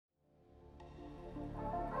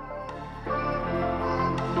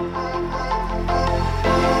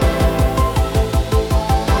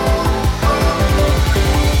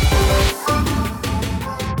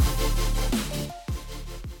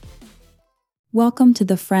Welcome to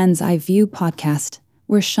the Friends I View podcast,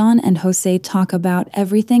 where Shaun and Jose talk about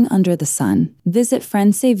everything under the sun. Visit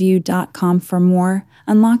friendsaveview.com for more,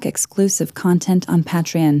 unlock exclusive content on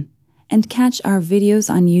Patreon, and catch our videos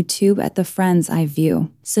on YouTube at The Friends I View.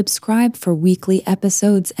 Subscribe for weekly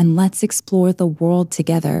episodes and let's explore the world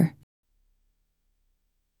together.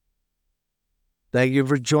 Thank you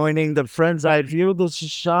for joining the Friends I View. This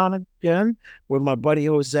is Shaun again with my buddy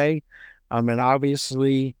Jose. And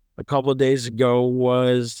obviously, a couple of days ago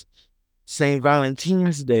was St.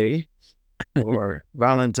 Valentine's Day or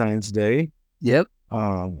Valentine's Day. Yep.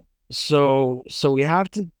 So we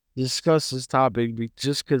have to discuss this topic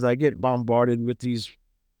just because I get bombarded with these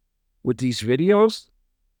videos,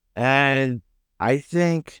 and I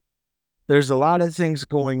think there's a lot of things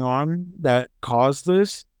going on that cause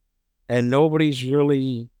this, and nobody's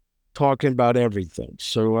really talking about everything.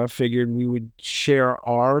 So I figured we would share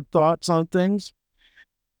our thoughts on things.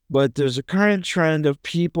 But there's a current trend of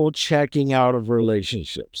people checking out of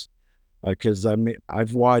relationships. Because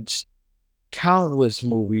I've watched countless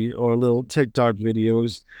movie or little TikTok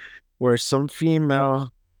videos where some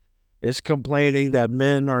female is complaining that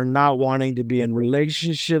men are not wanting to be in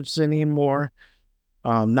relationships anymore,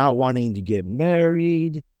 not wanting to get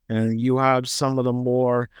married. And you have some of the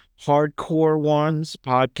more hardcore ones,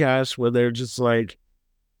 podcasts, where they're just like,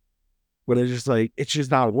 it's just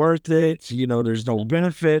not worth it. There's no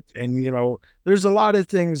benefit. And, there's a lot of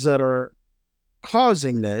things that are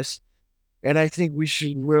causing this. And I think we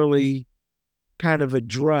should really kind of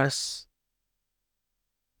address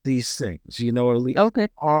these things, or at least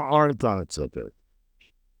our thoughts of it.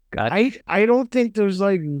 I don't think there's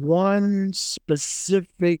like one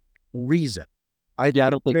specific reason. I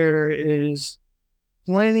don't think there is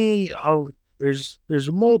there's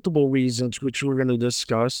multiple reasons which we're going to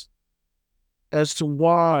discuss as to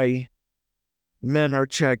why men are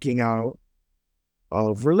checking out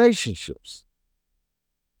of relationships.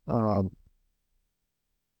 But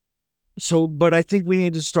I think we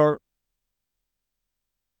need to start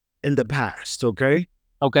in the past, okay?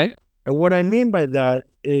 Okay. And what I mean by that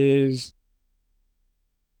is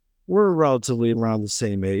we're relatively around the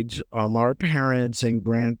same age. Our parents and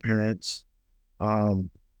grandparents,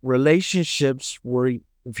 relationships were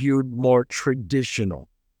viewed more traditional.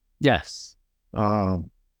 Yes.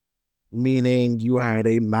 Meaning you had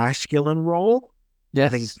a masculine role,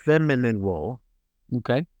 Yes. and a feminine role.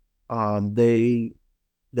 Okay. They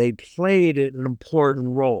played an important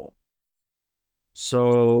role.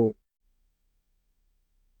 So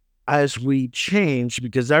as we change,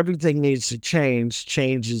 because everything needs to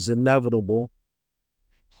change is inevitable.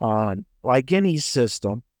 Like any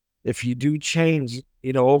system, if you do change,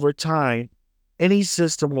 over time, any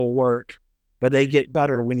system will work, but they get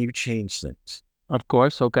better when you change things. Of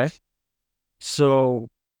course. Okay. So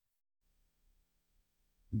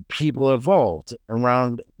people evolved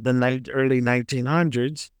around the early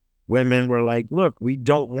 1900s. Women were like, look, we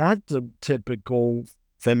don't want the typical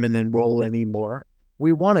feminine role anymore.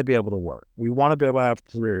 We want to be able to work. We want to be able to have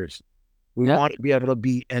careers. We want to be able to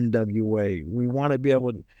be NWA. We want to be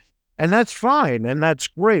able to, and that's fine. And that's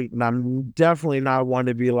great. And I'm definitely not one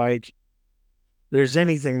to be like, there's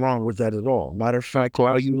anything wrong with that at all. Matter of fact,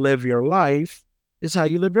 how you live your life is how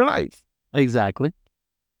you live your life. Exactly.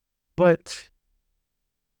 But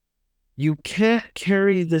you can't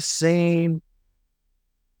carry the same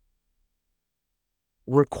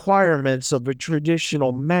requirements of a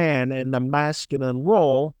traditional man in the masculine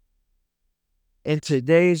role in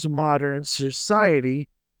today's modern society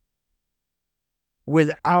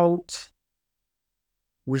without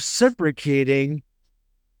reciprocating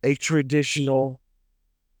a traditional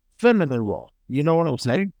feminine role. You know what I'm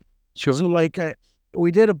saying? Sure. So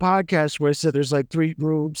we did a podcast where I said there's like three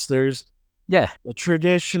groups. There's the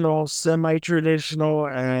traditional, semi-traditional,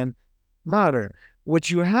 and modern. What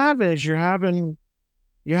you have is you're having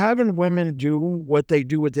women do what they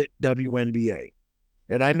do with the WNBA.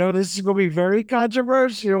 And I know this is going to be very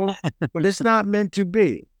controversial, but it's not meant to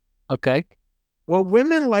be. Okay. What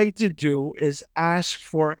women like to do is ask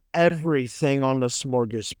for everything on the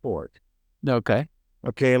smorgasbord. Okay.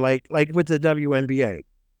 Okay, like with the WNBA.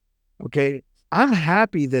 Okay, I'm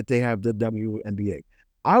happy that they have the WNBA.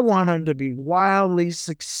 I want them to be wildly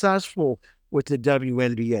successful with the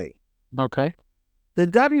WNBA. Okay. The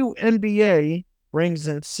WNBA brings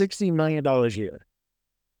in $60 million a year.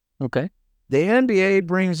 Okay. The NBA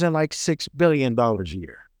brings in like $6 billion a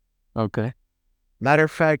year. Okay. Matter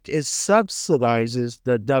of fact, it subsidizes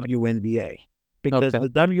the WNBA because the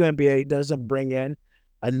WNBA doesn't bring in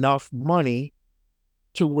enough money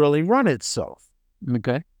to really run itself.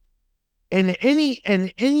 Okay. In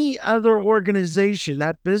any other organization,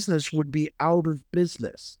 that business would be out of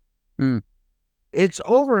business. Mm. Its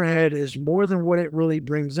overhead is more than what it really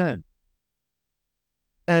brings in.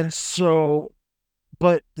 And so,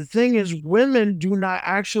 but the thing is, women do not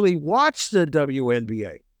actually watch the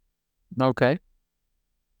WNBA. Okay.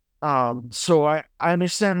 So I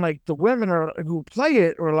understand like the women who play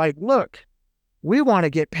it are like, look, we want to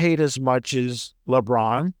get paid as much as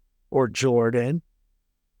LeBron or Jordan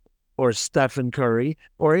or Stephen Curry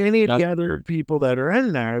or any of the other people that are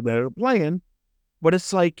in there that are playing. But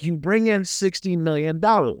it's like you bring in $60 million.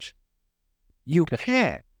 You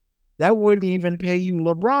can't. That wouldn't even pay you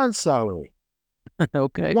LeBron's salary.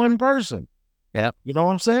 Okay. One person. Yeah. You know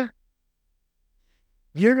what I'm saying?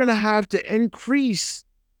 You're going to have to increase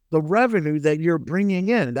the revenue that you're bringing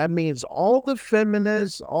in. That means all the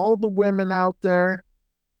feminists, all the women out there,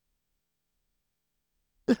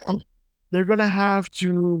 they're going to have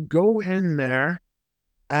to go in there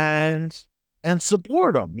and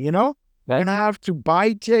support them, you know? You're going to have to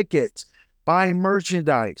buy tickets, buy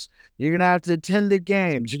merchandise. You're going to have to attend the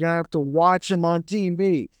games. You're going to have to watch them on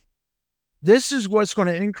TV. This is what's going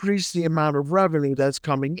to increase the amount of revenue that's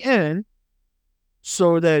coming in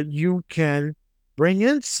so that you can bring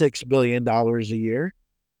in $6 billion a year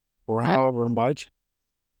or however much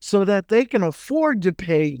so that they can afford to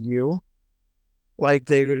pay you like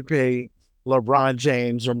they would pay LeBron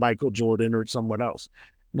James or Michael Jordan or someone else.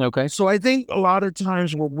 Okay. So I think a lot of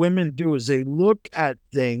times what women do is they look at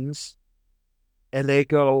things and they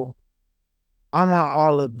go, I want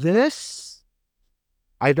all of this.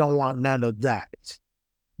 I don't want none of that.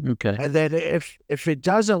 Okay. And then if it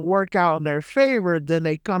doesn't work out in their favor, then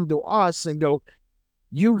they come to us and go,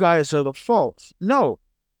 you guys are the fault. No,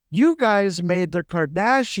 you guys made the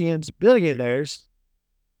Kardashians billionaires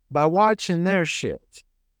by watching their shit.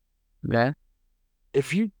 Yeah.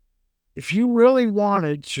 If you really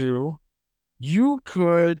wanted to, you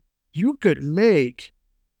could make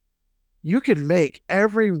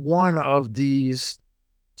every one of these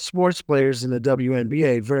sports players in the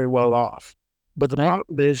WNBA very well off. But the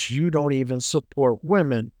problem is you don't even support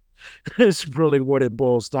women. It's really what it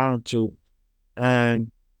boils down to.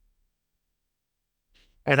 And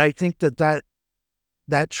I think that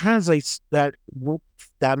translates that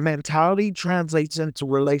mentality translates into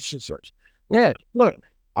relationships. Yeah. Look,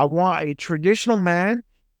 I want a traditional man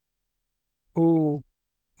who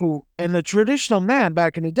and the traditional man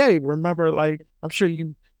back in the day, remember, like I'm sure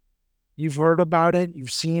you've heard about it,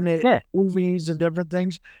 you've seen it in movies and different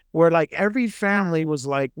things, where like every family was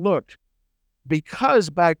like, look, because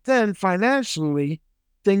back then financially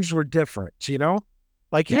things were different, you know?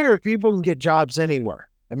 Like here, people can get jobs anywhere.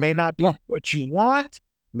 It may not be what you want,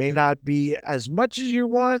 may not be as much as you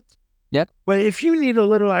want. Yep. But if you need a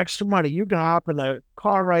little extra money, you can hop in a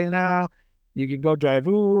car right now. You can go drive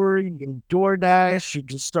Uber, you can DoorDash, you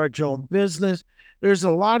can start your own business. There's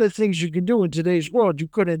a lot of things you can do in today's world you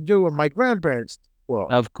couldn't do in my grandparents'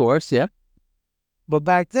 world. Of course. Yeah. But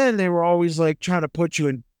back then, they were always like trying to put you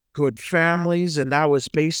in good families, and that was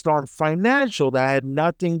based on financial. That had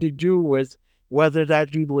nothing to do with whether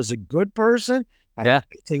that dude was a good person. Had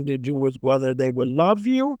nothing to do with whether they would love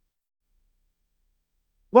you.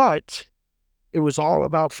 But it was all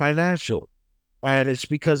about financial. And it's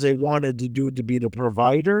because they wanted the dude to be the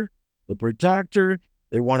provider, the protector.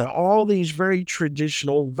 They wanted all these very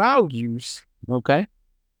traditional values. Okay.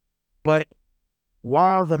 But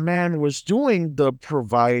while the man was doing the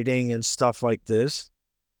providing and stuff like this,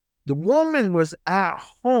 the woman was at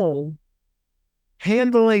home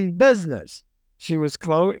handling business. She was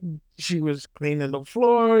she was cleaning the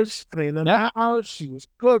floors, cleaning the house, she was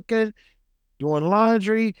cooking, doing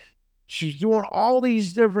laundry. She's doing all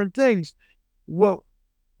these different things. Well,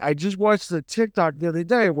 I just watched the TikTok the other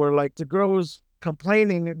day where like the girl was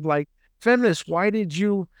complaining, like, feminists, why did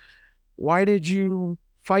you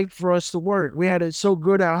fight for us to work? We had it so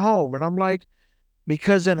good at home. And I'm like,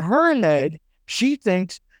 because in her head, she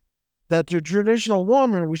thinks that the traditional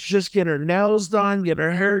woman was just get her nails done, get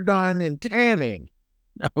her hair done, and tanning.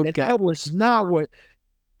 Okay. And that was not what,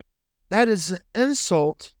 that is an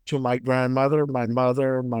insult to my grandmother, my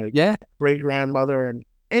mother, my great grandmother, and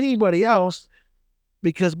anybody else,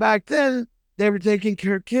 because back then they were taking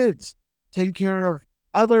care of kids, taking care of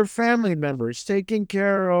other family members, taking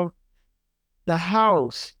care of the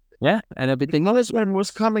house. Yeah. And everything. The husband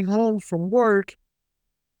was coming home from work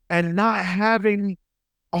and not having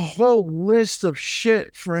a whole list of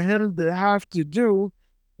shit for him to have to do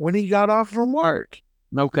when he got off from work.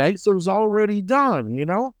 Okay. So it was already done, you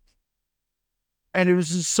know? And it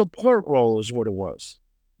was a support role is what it was.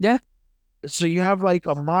 Yeah. So you have like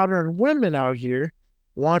a modern women out here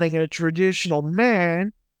wanting a traditional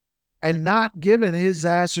man and not giving his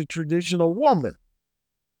ass a traditional woman.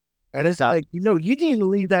 And it's like, you need to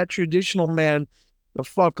leave that traditional man the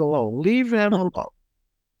fuck alone. Leave him alone.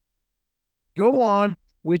 Go on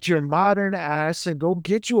with your modern ass and go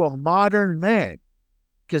get you a modern man.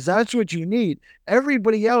 Because that's what you need.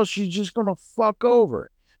 Everybody else, you're just going to fuck over.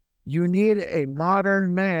 You need a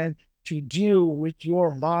modern man to deal with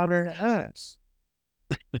your modern ass.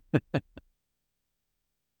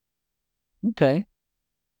 Okay.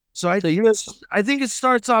 So I think it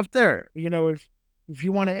starts off there. If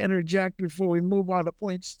you want to interject before we move on to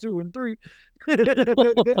points 2 and 3.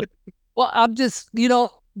 Well, I'm just,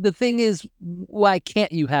 the thing is, why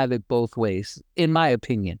can't you have it both ways, in my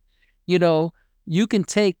opinion? You can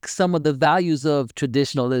take some of the values of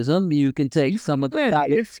traditionalism, you can take some of the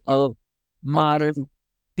values of modern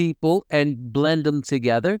people and blend them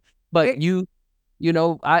together. But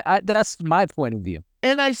I that's my point of view.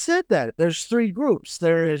 And I said that there's 3 groups.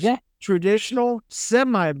 There is traditional,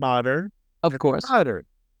 semi-modern, of course, modern.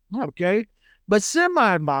 Okay, but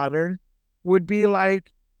semi-modern would be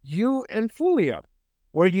like you and Fulia,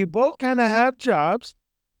 where you both kind of have jobs.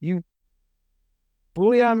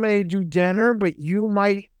 Fulia may do dinner, but you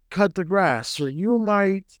might cut the grass, or you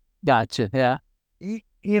might. Gotcha. Yeah.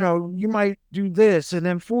 You might do this, and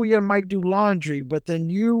then Fulia might do laundry, but then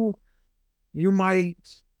you might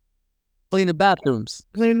clean the bathrooms.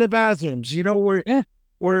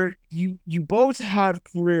 Where you both have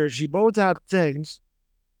careers, you both have things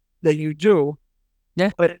that you do,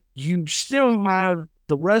 but you still have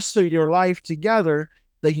the rest of your life together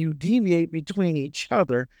that you deviate between each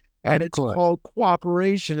other, and it's called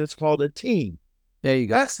cooperation. It's called a team. There you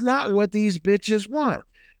go. That's not what these bitches want.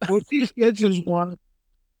 What these bitches want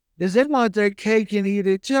is they want their cake and eat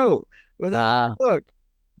it too. But look,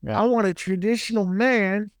 I want a traditional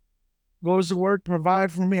man, goes to work,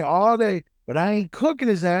 provide for me all day, but I ain't cooking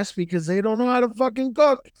his ass because they don't know how to fucking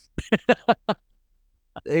cook.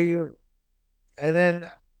 And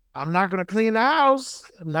then I'm not going to clean the house.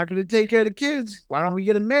 I'm not going to take care of the kids. Why don't we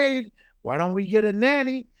get a maid? Why don't we get a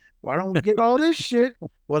nanny? Why don't we get all this shit?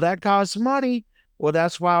 Well, that costs money. Well,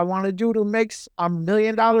 that's why I want to do to make $1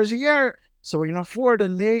 million a year so we can afford a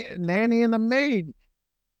nanny and a maid.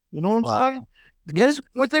 You know what I'm saying? Guess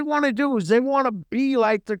what they want to do is they want to be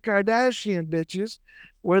like the Kardashian bitches,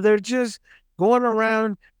 where they're just going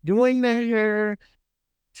around doing their hair,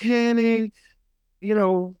 tanning,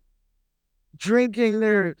 drinking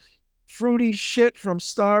their fruity shit from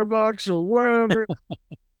Starbucks or wherever,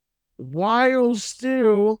 while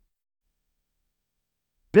still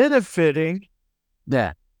benefiting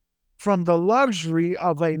from the luxury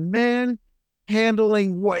of a man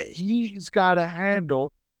handling what he's got to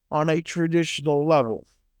handle on a traditional level.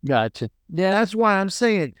 Gotcha. Yeah, that's why I'm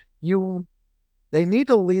saying they need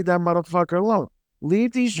to leave that motherfucker alone.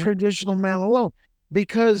 Leave these traditional men alone,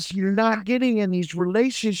 because you're not getting in these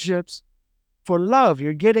relationships for love.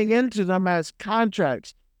 You're getting into them as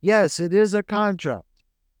contracts. Yes, it is a contract.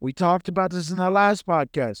 We talked about this in our last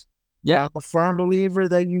podcast. Yeah, I'm a firm believer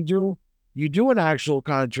that you do an actual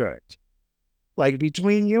contract, like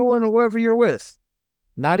between you and whoever you're with.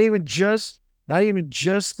 Not even just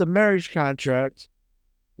the marriage contract,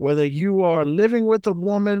 whether you are living with a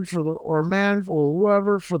woman or man or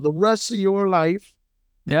whoever for the rest of your life.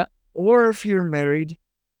 Yeah. Or if you're married,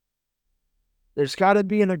 there's got to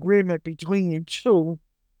be an agreement between you two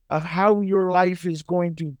of how your life is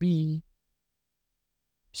going to be,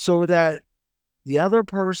 so that the other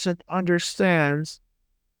person understands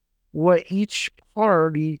what each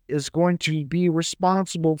party is going to be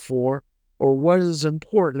responsible for, or what is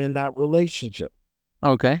important in that relationship.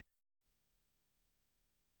 Okay.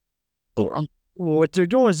 What they're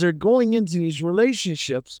doing is they're going into these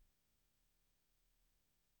relationships,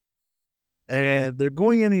 and they're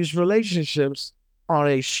going in these relationships on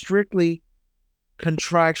a strictly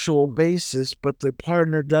contractual basis, but the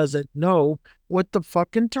partner doesn't know what the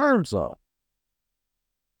fucking terms are.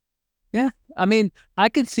 Yeah. I mean, I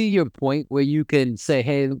can see your point where you can say,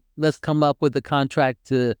 hey, let's come up with a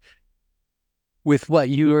contract with what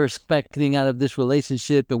you're expecting out of this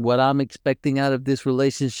relationship and what I'm expecting out of this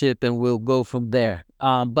relationship, and we'll go from there.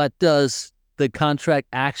 But does the contract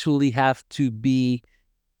actually have to be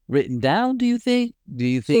written down, do you think? Do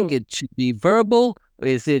you think it should be verbal?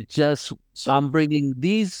 Is it just, I'm bringing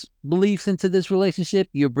these beliefs into this relationship,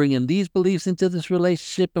 you're bringing these beliefs into this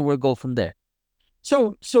relationship, and we'll go from there?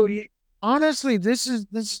 So honestly, this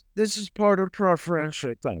is part of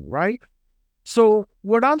preferential thing, right? So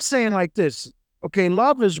what I'm saying like this, okay,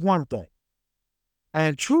 love is one thing,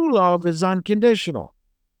 and true love is unconditional.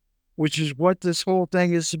 which is what this whole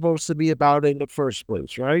thing is supposed to be about in the first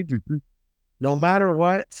place, right? Mm-hmm. No matter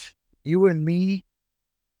what, you and me,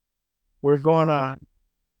 we're gonna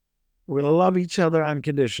love each other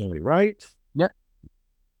unconditionally, right? Yeah.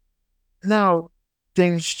 Now,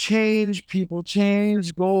 things change, people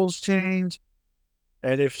change, goals change.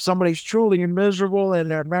 And if somebody's truly miserable in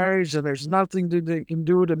their marriage and there's nothing they can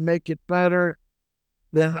do to make it better,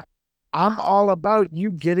 then I'm all about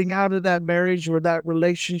you getting out of that marriage or that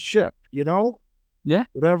relationship, Yeah.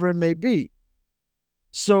 whatever it may be.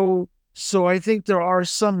 So I think there are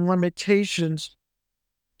some limitations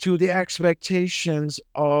to the expectations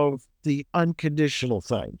of the unconditional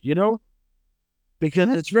thing, because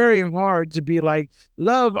it's very hard to be like,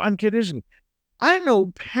 love unconditionally. I know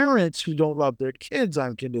parents who don't love their kids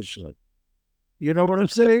unconditionally. You know what I'm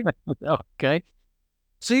saying? Okay.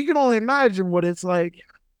 So you can only imagine what it's like.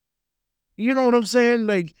 You know what I'm saying?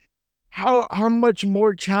 Like how much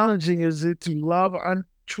more challenging is it to love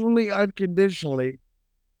truly unconditionally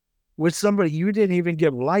with somebody you didn't even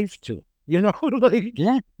give life to? Like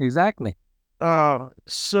Yeah, exactly.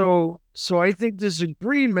 so I think this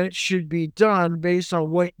agreement should be done based on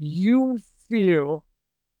what you feel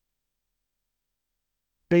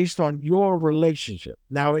based on your relationship.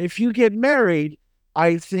 Now, if you get married,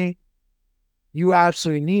 I think you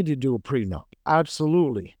absolutely need to do a prenup.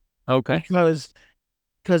 Absolutely. Okay.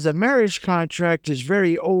 Because a marriage contract is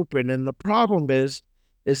very open, and the problem is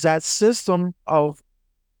that system of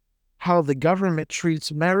how the government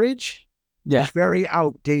treats marriage Yeah. is very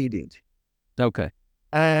outdated. Okay.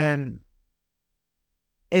 And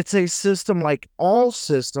it's a system like all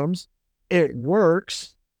systems. It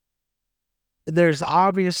works. There's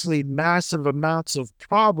obviously massive amounts of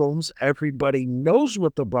problems. Everybody knows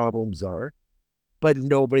what the problems are, but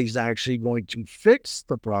nobody's actually going to fix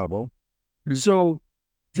the problem. Mm. So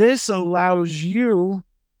this allows you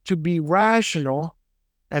to be rational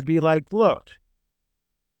and be like, look,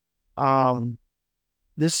 um,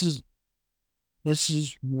 this is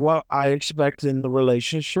what I expect in the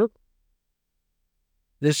relationship.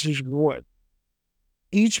 This is what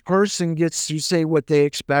each person gets to say what they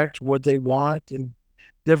expect, what they want, and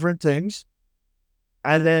different things.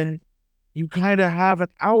 And then you kind of have an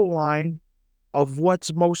outline of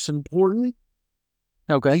what's most important.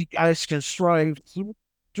 Okay. You guys can strive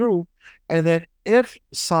through. And then if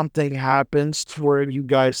something happens to where you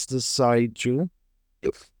guys decide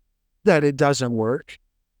that it doesn't work,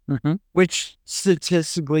 Mm-hmm. which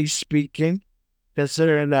statistically speaking,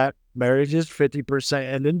 considering that marriage is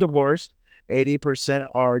 50% and in divorce, 80%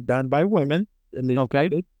 are done by women.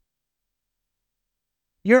 Okay.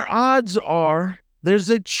 Your odds are there's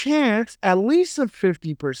a chance, at least a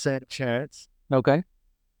 50% chance, Okay.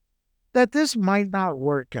 that this might not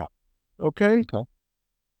work out. Okay. Okay.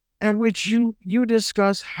 And which you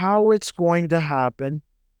discuss how it's going to happen,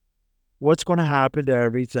 what's going to happen to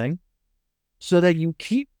everything, so that you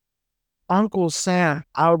keep Uncle Sam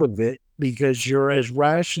out of it because you're as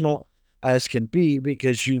rational as can be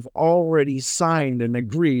because you've already signed and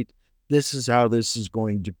agreed this is how this is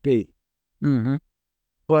going to be. Mm-hmm.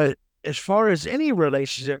 But as far as any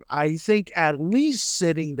relationship, I think at least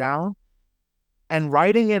sitting down and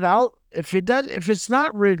writing it out, if it's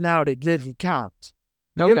not written out, it didn't count.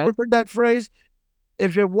 You Okay. ever heard that phrase?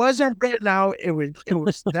 If it wasn't written out, it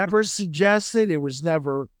was never suggested. It was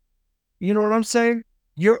never, you know what I'm saying?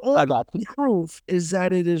 Your I only got you. proof is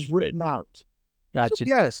that it is written out. So Got you.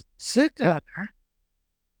 yes, sit down.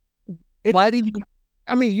 It, Why did you?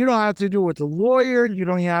 I mean, you don't have to do it with a lawyer. You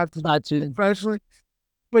don't have to do Got it you. professionally,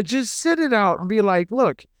 but just sit it out and be like,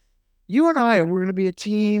 look, you and I, we're going to be a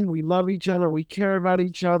team. We love each other. We care about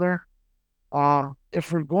each other.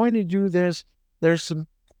 If we're going to do this, there's some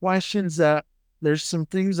questions there's some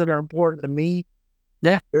things that are important to me.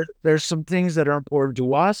 Yeah. There's some things that are important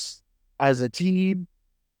to us as a team.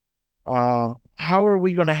 How are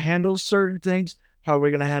we going to handle certain things? How are we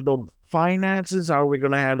going to handle finances? How are we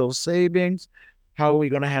going to handle savings? How are we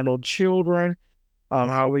going to handle children?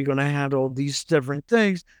 How are we going to handle these different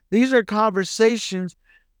things? These are conversations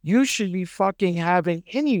you should be fucking having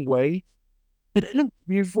anyway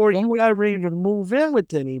before you ever even move in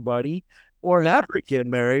with anybody or ever get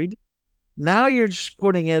married. Now you're just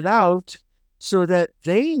putting it out so that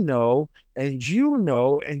they know and you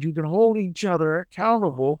can hold each other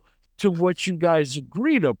accountable to what you guys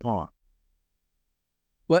agreed upon.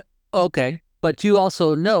 What? Okay. But you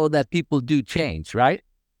also know that people do change, right?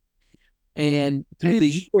 And through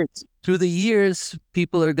the years,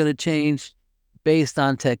 people are going to change based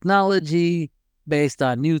on technology, based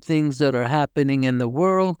on new things that are happening in the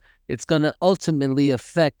world. It's going to ultimately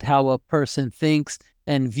affect how a person thinks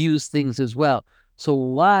and views things as well. So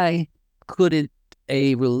why couldn't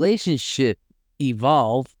a relationship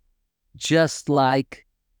evolve just like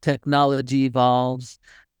technology evolves,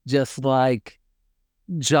 just like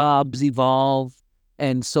jobs evolve,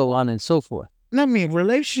 and so on and so forth? I mean,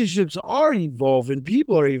 relationships are evolving.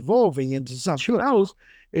 People are evolving into something else.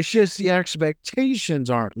 It's just the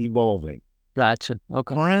expectations aren't evolving. Gotcha.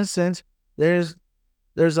 Okay. For instance, there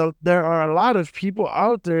are a lot of people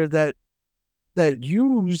out there that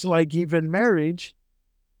use like even marriage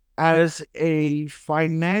as a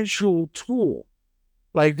financial tool.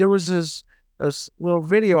 Like there was this little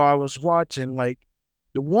video I was watching, like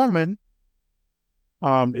the woman,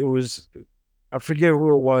 it was, I forget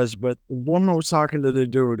who it was, but the woman was talking to the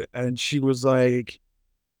dude and um, she was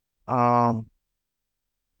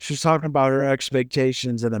talking about her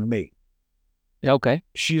expectations in a mate. Okay.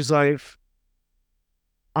 She's like,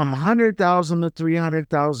 I'm $100,000 to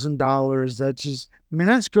 $300,000. That's just, I mean,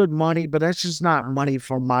 that's good money, but that's just not money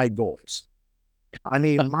for my goals. I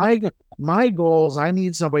need my goals. I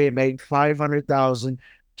need somebody to make 500,000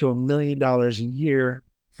 to $1 million a year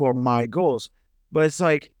for my goals. But it's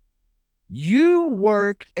like you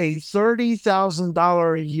work a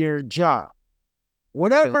 $30,000 a year job.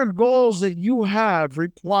 Whatever goals that you have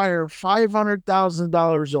require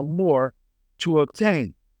 $500,000 or more to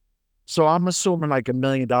obtain. So I'm assuming like $1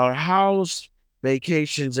 million house,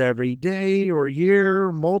 vacations every day or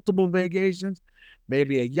year, multiple vacations,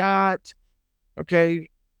 maybe a yacht. Okay.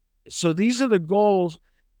 So these are the goals,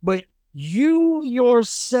 but you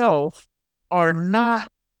yourself are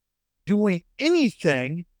not doing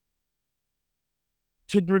anything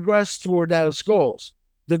to progress toward those goals.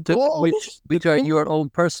 The goals, which are your own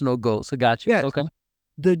personal goals. I got you. yes, Okay.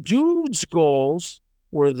 the dude's goals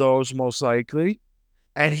were those most likely,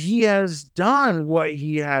 and he has done what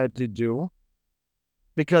he had to do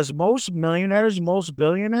because most millionaires, most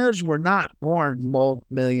billionaires were not born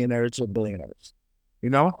millionaires or billionaires. You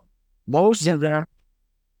know, most of them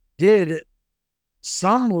did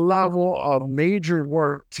some level of major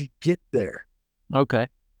work to get there. Okay.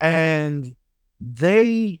 And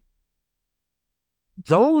they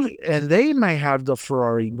they may have the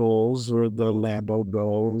Ferrari goals or the Lambo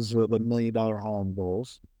goals or the $1 million home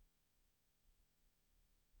goals,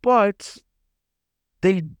 but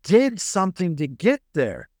they did something to get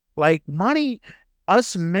there. Like money,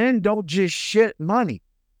 us men don't just shit money.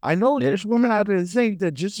 I know there's women out there that think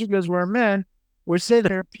that just because we're men, we're sitting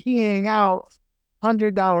there peeing out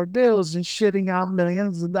 $100 bills and shitting out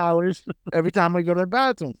millions of dollars every time we go to the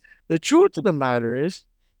bathroom. The truth of the matter is,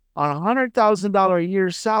 on $100,000 a year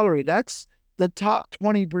salary, that's the top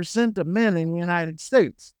 20% of men in the United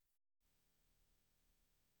States.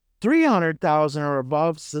 300,000 or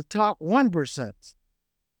above is the top 1%.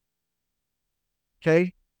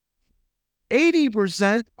 Okay.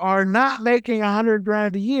 80% are not making 100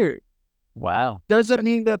 grand a year. Wow. Doesn't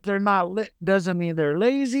mean that they're not, doesn't mean they're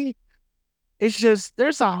lazy. It's just,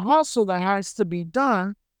 there's a hustle that has to be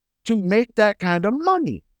done to make that kind of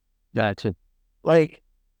money. Gotcha. Like,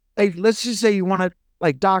 let's just say you want to,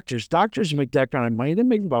 like doctors make that kind of money. They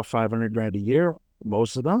make about 500 grand a year.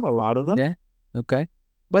 Most of them, a lot of them. Yeah. Okay.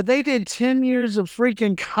 But they did 10 years of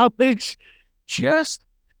freaking college just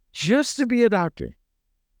to be a doctor.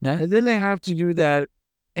 Yeah. And then they have to do that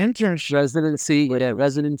internship. Residency. Yeah.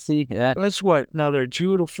 Residency. Yeah. That's what, another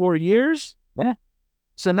 2 to 4 years? Yeah.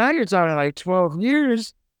 So now you're talking like 12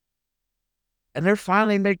 years and they're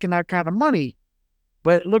finally making that kind of money.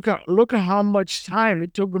 But look at how much time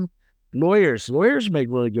it took them. Lawyers make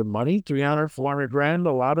really good money, 300, 400 grand,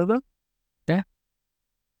 a lot of them. Yeah.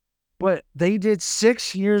 But they did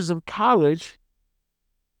 6 years of college,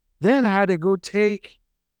 then had to go take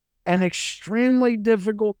an extremely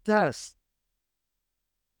difficult test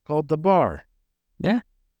called the bar. Yeah.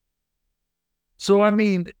 So, I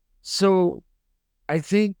mean, I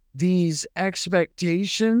think these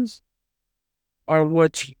expectations are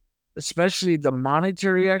what, especially the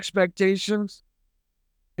monetary expectations,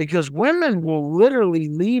 because women will literally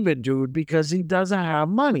leave a dude because he doesn't have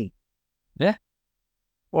money. Yeah.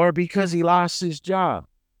 Or because he lost his job.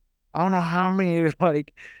 I don't know how many,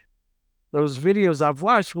 like, those videos I've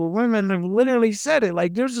watched where women have literally said it.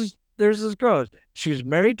 Like, there's this girl. She was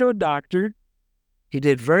married to a doctor. He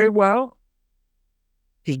did very well.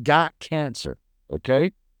 He got cancer.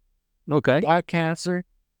 Okay? Okay. Got cancer.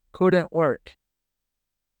 Couldn't work.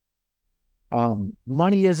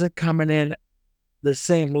 Money isn't coming in the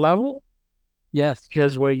same level. Yes.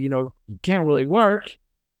 Because you can't really work.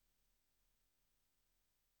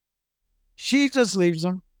 She just leaves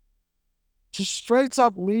him. Just straight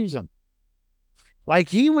up leaves him. Like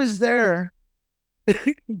he was there,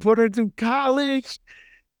 put her through college,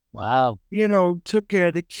 Wow. Took care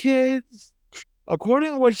of the kids.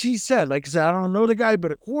 According to what she said, like I said, I don't know the guy,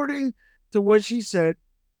 but according to what she said,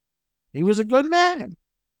 he was a good man.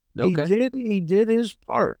 Okay. He did his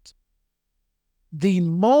part. The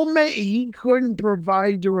moment he couldn't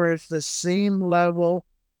provide her at the same level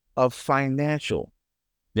of financial,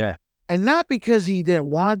 Yeah. and not because he didn't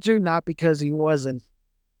want to, not because he wasn't,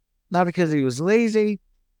 not because he was lazy,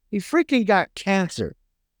 he freaking got cancer.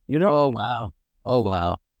 Oh, wow. Oh,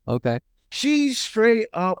 wow. Okay. She straight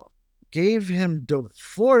up gave him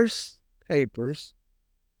divorce papers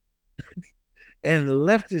and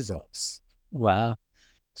left his house. Wow.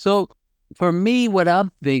 So for me, what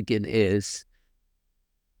I'm thinking is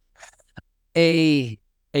a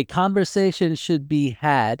conversation should be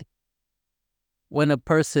had when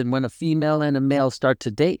a female and a male start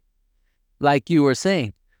to date, like you were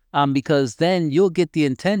saying, because then you'll get the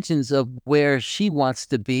intentions of where she wants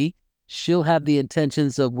to be. She'll have the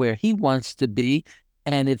intentions of where he wants to be.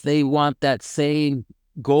 And if they want that same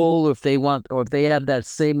goal, or if they have that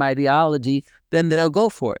same ideology, then they'll go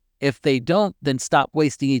for it. If they don't, then stop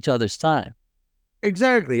wasting each other's time.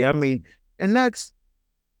 Exactly. I mean, and that's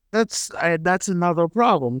another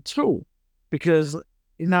problem too, because a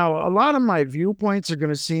lot of my viewpoints are going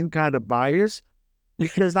to seem kind of biased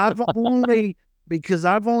because I've only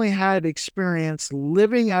had experience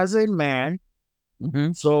living as a man.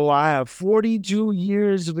 Mm-hmm. So I have 42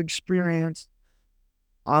 years of experience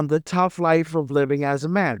on the tough life of living as a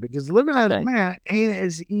man, because living as a Okay. man ain't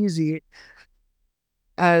as easy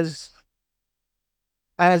as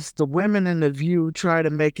the women in the view try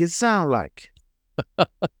to make it sound like.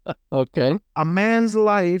 Okay. A man's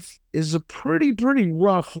life is a pretty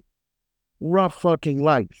rough fucking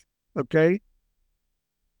life. Okay.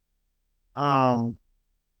 Um,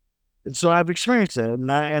 so I've experienced it,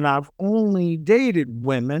 and I've only dated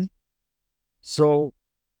women, so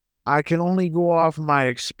I can only go off my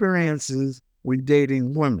experiences with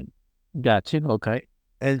dating women. Got you. Okay.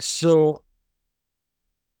 And so,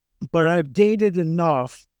 but I've dated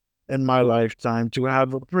enough in my lifetime to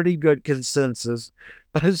have a pretty good consensus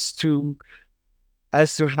as to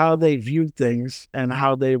how they view things and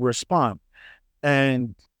how they respond.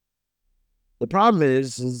 And the problem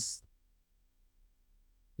is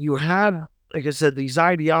you have, like I said, these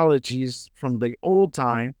ideologies from the old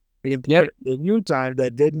time being Yep. put in the new time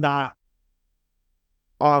that did not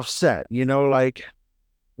offset. Like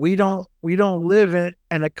we don't live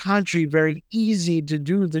in a country very easy to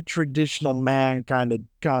do the traditional man kind of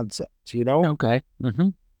concept, Okay. Mm-hmm.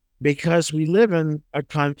 because we live in a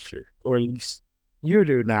country, or at least you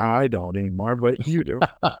do now. I don't anymore, but you do,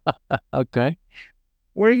 Okay.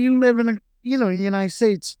 where you live in the United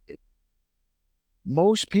States.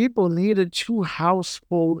 Most people need a two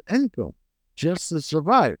household income just to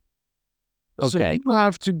survive. So Okay. you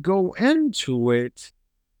have to go into it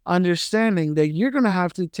understanding that you're going to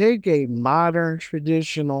have to take a modern,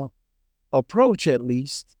 traditional approach, at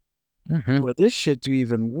least, Mm-hmm. for this shit to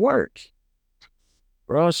even work.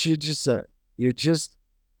 Or else you're just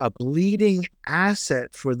a bleeding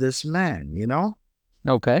asset for this man.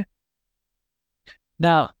 Okay.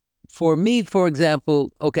 Now, for me, for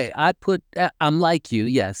example, okay, I'm like you.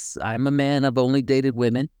 Yes, I'm a man. I've only dated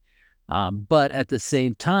women. But at the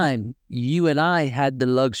same time, you and I had the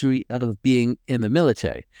luxury of being in the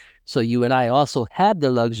military. So you and I also had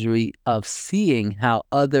the luxury of seeing how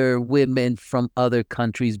other women from other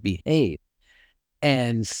countries behave.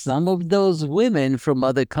 And some of those women from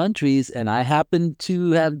other countries, and I happen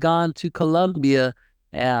to have gone to Colombia,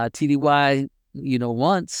 TDY,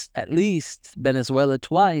 once at least, Venezuela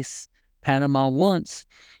twice, Panama once.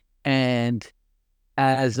 And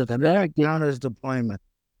as an American, Down as deployment.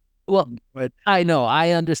 well, But I know,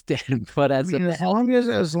 I understand, but I as mean, a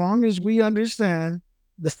as long as we understand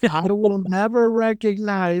that I will never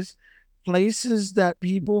recognize places that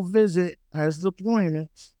people visit as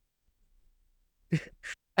deployments.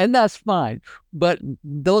 and that's fine. But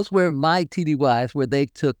those were my TDYs where they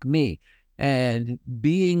took me. And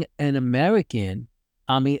being an American,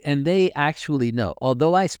 I mean, and they actually know,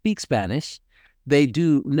 although I speak Spanish, they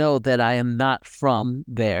do know that I am not from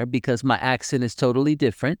there because my accent is totally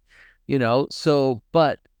different, So,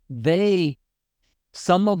 but they,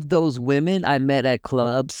 some of those women I met at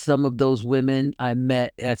clubs, some of those women I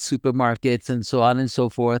met at supermarkets and so on and so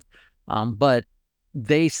forth. But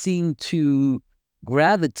they seem to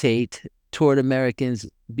gravitate toward Americans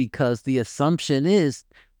because the assumption is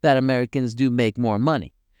that Americans do make more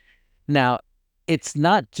money. Now, it's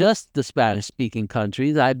not just the Spanish speaking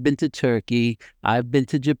countries. I've been to Turkey, I've been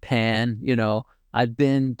to Japan, I've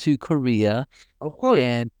been to Korea, Of course,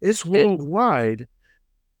 and it's it, worldwide.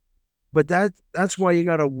 But that's why you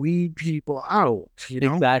gotta weed people out, you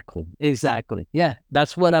know? Exactly. Yeah,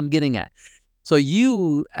 that's what I'm getting at. So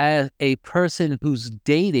you, as a person who's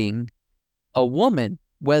dating a woman,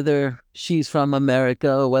 whether she's from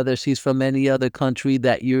America or whether she's from any other country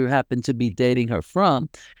that you happen to be dating her from,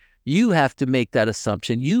 you have to make that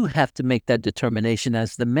assumption. You have to make that determination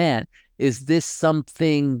as the man. Is this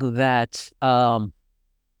something that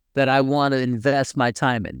I want to invest my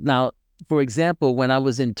time in? Now, for example, when I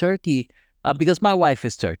was in Turkey, because my wife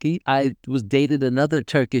is Turkey, I was dated another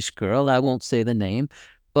Turkish girl. I won't say the name,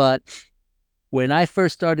 but when I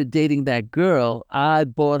first started dating that girl, I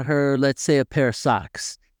bought her, let's say, a pair of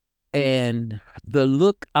socks. And the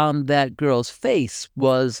look on that girl's face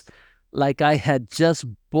was like I had just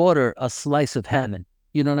bought her a slice of heaven.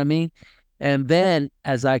 You know what I mean? And then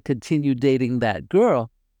as I continued dating that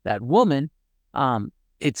girl, that woman,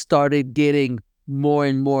 it started getting more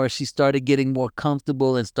and more. She started getting more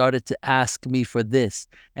comfortable and started to ask me for this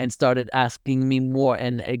and started asking me more.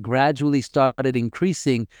 And it gradually started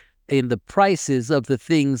increasing in the prices of the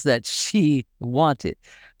things that she wanted.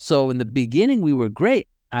 So in the beginning, we were great.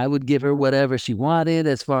 I would give her whatever she wanted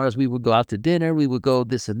as far as we would go out to dinner, we would go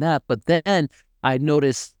this and that. But then I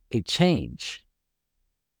noticed a change.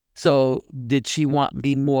 So did she want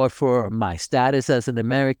me more for my status as an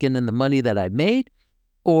American and the money that I made?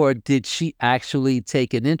 Or did she actually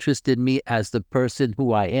take an interest in me as the person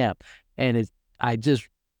who I am? And I just,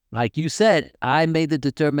 like you said, I made the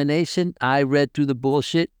determination, I read through the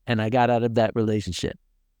bullshit, and I got out of that relationship.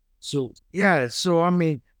 So yeah, so I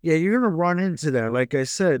mean, yeah, you're gonna run into that. Like I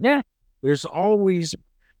said, Yeah. there's always,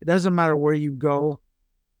 it doesn't matter where you go.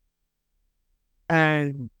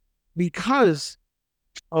 And because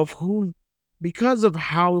of because of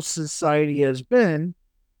how society has been,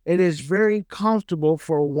 it is very comfortable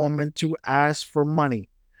for a woman to ask for money.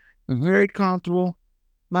 Very comfortable.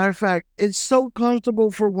 Matter of fact, it's so comfortable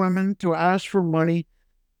for women to ask for money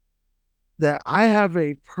that I have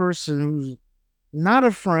a person who's not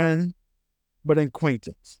a friend, but an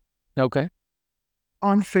acquaintance Okay.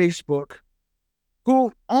 on Facebook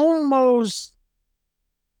who almost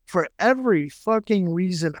for every fucking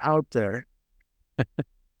reason out there,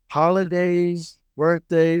 holidays,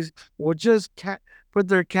 birthdays, will just put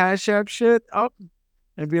their Cash App shit up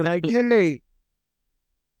and be like, hey,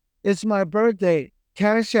 it's my birthday.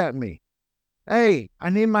 Cash at me. Hey, I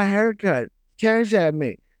need my haircut. Cash at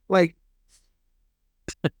me. Like,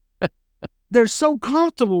 they're so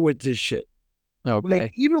comfortable with this shit. Okay.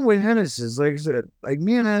 Like, even with Hennessy's, like I said, like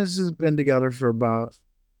me and Hennessy's been together for about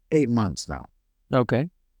 8 months now. Okay.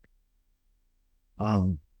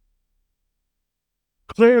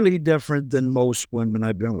 Clearly different than most women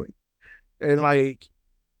I've been with. And like,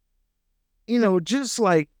 you know, just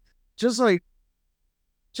like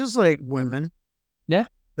women. Yeah.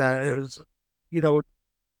 That is, you know,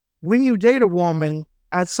 when you date a woman,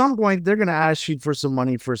 at some point they're gonna ask you for some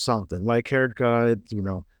money for something, like haircut, you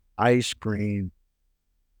know, ice cream,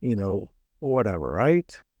 you know, whatever,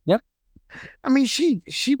 right? Yep. I mean, she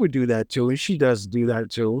would do that too, and she does do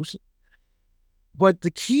that too. But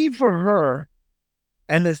the key for her,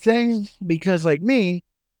 and the thing, because like me,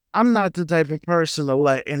 I'm not the type of person to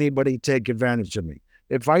let anybody take advantage of me.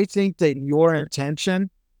 If I think that your intention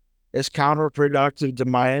is counterproductive to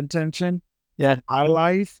my intention, Yeah. my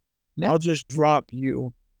life, Yeah. I'll just drop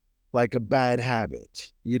you like a bad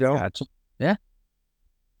habit, you know? Gotcha. Yeah.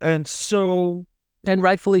 And so, And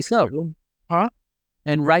rightfully so. huh?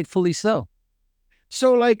 And rightfully so.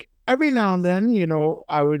 So, like, every now and then, you know,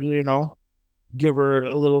 I would, you know, give her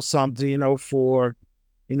a little something, you know, for,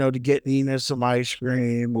 you know, to get Nina some ice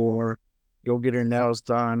cream or go get her nails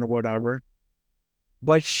done or whatever.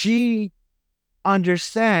 But she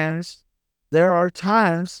understands there are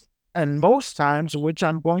times and most times in which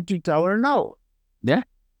I'm going to tell her no. Yeah.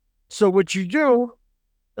 So what you do,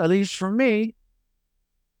 at least for me,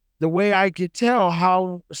 the way I could tell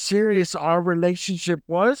how serious our relationship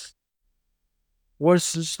was to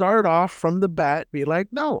start off from the bat, be like,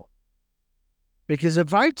 no. Because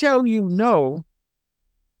if I tell you no,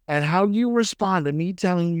 and how you respond to me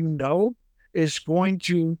telling you no is going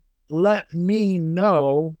to let me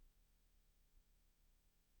know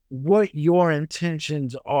what your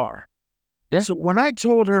intentions are. Yeah. So when I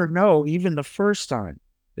told her no, even the first time,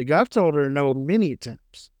 like I've told her no many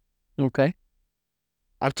times. Okay.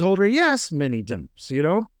 I've told her yes many times, you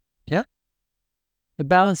know? Yeah. It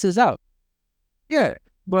balances out. Yeah.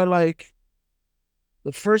 But like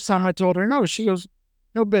the first time I told her no, she goes,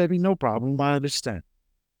 no, baby, no problem. I understand.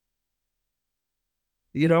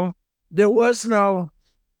 You know, there was no,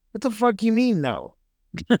 what the fuck you mean no?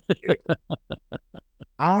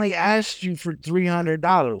 I only asked you for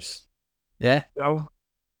 $300. Yeah. You know,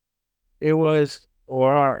 it was,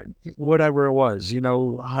 or whatever it was,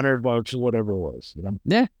 $100 or whatever it was.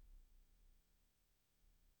 Yeah.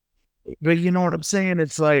 But you know what I'm saying?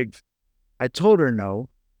 It's like, I told her no,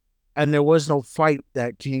 and there was no fight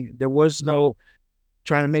that came. There was no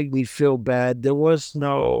trying to make me feel bad. There was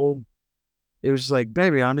no, it was like,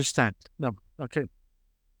 baby, I understand. No, okay.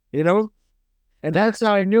 You know? And that's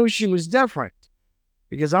how I knew she was different.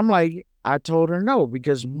 Because I'm like, I told her no,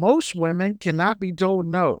 because most women cannot be told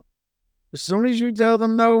no. As soon as you tell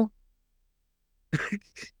them no,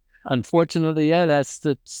 Unfortunately, yeah, that's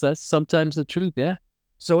sometimes the truth. Yeah.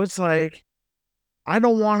 so it's like, I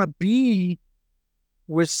don't want to be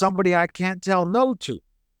with somebody I can't tell no to.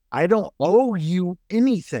 I don't owe you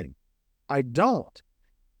anything. I don't.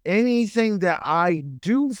 Anything that I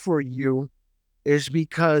do for you is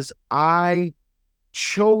because I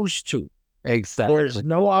chose to. Exactly. There's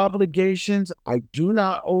no obligations. I do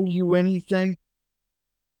not owe you anything.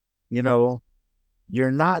 You know,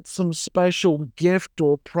 you're not some special gift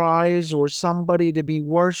or prize or somebody to be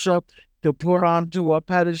worshiped, to put onto a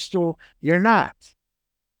pedestal. You're not.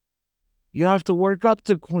 You have to work up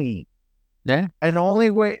to queen. Yeah. And the only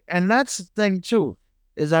way, and that's the thing too,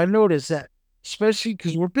 is I noticed that, especially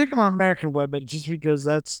because we're picking on American women just because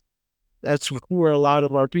that's where a lot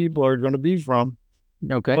of our people are going to be from.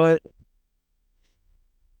 Okay. But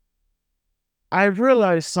I've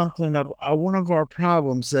realized something of one of our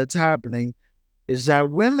problems that's happening is that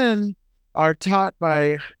women are taught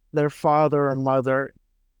by their father and mother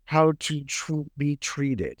how to be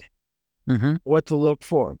treated, Mm-hmm. what to look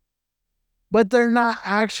for. But they're not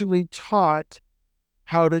actually taught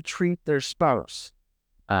how to treat their spouse.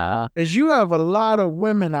 As you have a lot of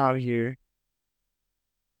women out here,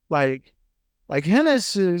 like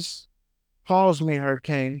Hennessy's calls me her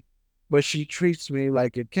king, but she treats me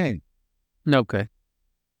like a king. Okay.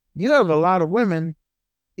 You have a lot of women,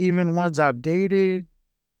 even ones I've dated,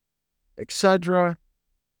 etc.,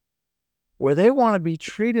 where they want to be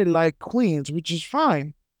treated like queens, which is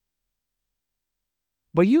fine.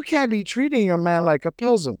 But you can't be treating your man like a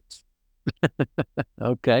peasant.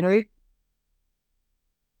 Okay. Right?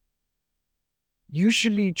 You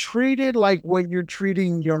should be treated like what you're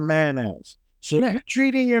treating your man as. So if you're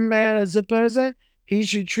treating your man as a peasant, he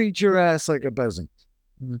should treat your ass like a peasant.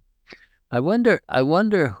 I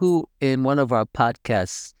wonder who in one of our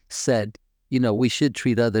podcasts said, we should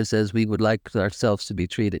treat others as we would like ourselves to be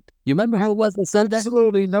treated. You remember who it was that said that?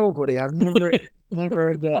 Absolutely nobody. I've never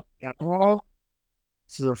heard that at all.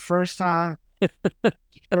 This is the first time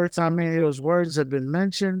any of those words have been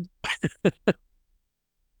mentioned.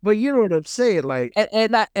 But you know what I'm saying, like,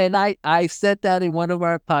 and I said that in one of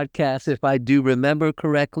our podcasts, if I do remember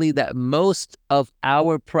correctly, that most of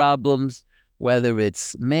our problems, whether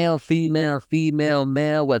it's male, female,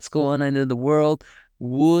 male, what's going on in the world,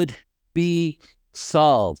 would be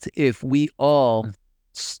solved if we all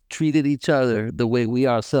treated each other the way we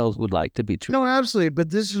ourselves would like to be treated. No, absolutely. But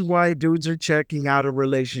this is why dudes are checking out of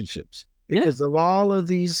relationships because of all of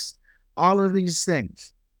these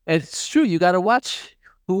things. It's true. You got to watch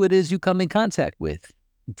who it is you come in contact with.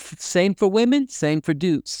 Same for women, same for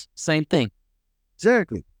dudes. Same thing.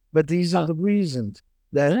 Exactly. But these are the reasons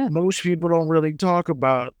that most people don't really talk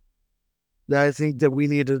about, that I think that we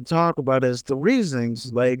need to talk about as the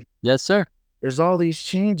reasons. Like, yes, sir. There's all these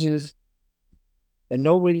changes and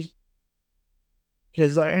nobody,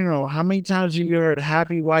 because I don't know, how many times have you heard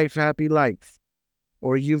happy wife, happy life?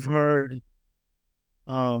 Or you've heard,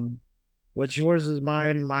 what's yours is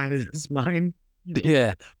mine, mine is mine.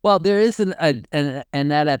 Yeah. Well, there is an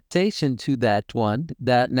adaptation to that one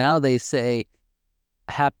that now they say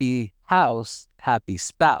happy house, happy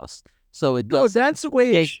spouse. So it goes. No, that's the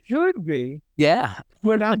way it should be. Yeah.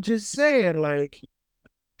 But I'm just saying, like,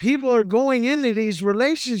 people are going into these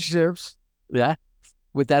relationships. Yeah.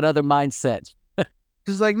 With that other mindset.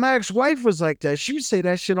 Because, like, my ex-wife was like that. She would say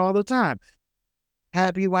that shit all the time.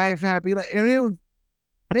 Happy wife, happy life. And it would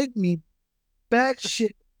make me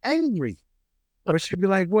batshit angry. Or she'd be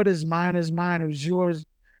like, what is mine is mine, it's yours.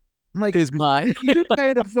 I'm like, is mine. You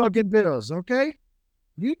pay the fucking bills, okay?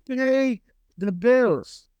 You pay the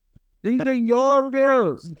bills. These are your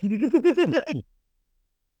bills.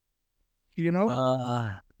 You know?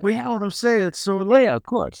 Well, you know what I'm saying? So, yeah, of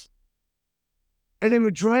course. And it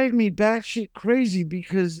would drive me batshit crazy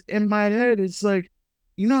because in my head, it's like,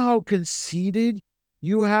 you know how conceited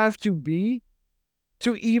you have to be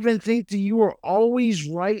to even think that you are always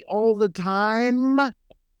right all the time?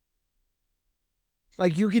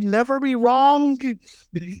 Like, you can never be wrong.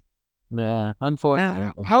 Yeah,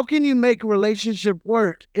 unfortunately. How can you make a relationship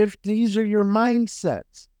work if these are your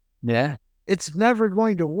mindsets? Yeah. It's never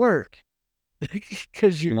going to work.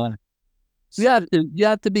 because you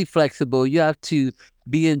have to be flexible. You have to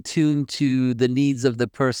be in tune to the needs of the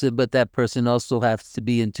person, but that person also has to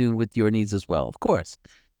be in tune with your needs as well. Of course.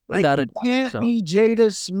 like Without you it. can't be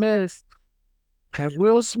Jada Smith and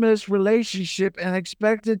Will Smith's relationship and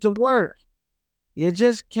expect it to work. You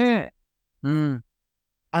just can't. Mm,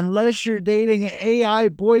 Unless you're dating an AI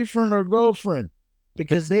boyfriend or girlfriend,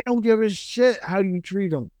 because they don't give a shit how you treat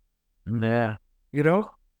them. yeah. You know?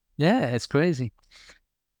 Yeah, it's crazy.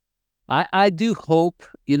 I do hope,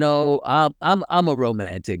 I'm a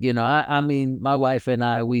romantic, I mean, my wife and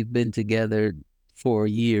I, we've been together for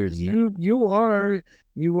years. You are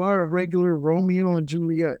a regular Romeo and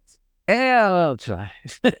Juliet. Yeah, I'll try.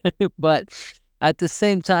 But at the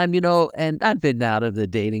same time, and I've been out of the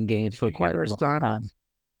dating game for quite a long time.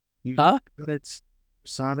 Huh? That's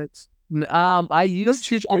sonnets. I used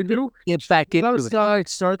to get back into it. Outside,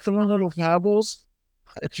 start throwing little pebbles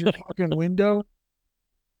at your fucking window.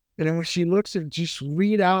 And then when she looks at just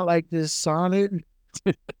read out like this sonnet.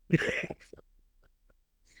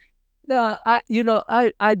 No, I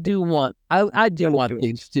do want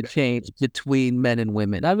things to change between men and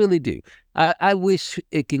women. I really do. I wish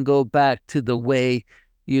it can go back to the way,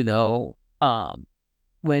 you know, um,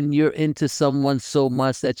 when you're into someone so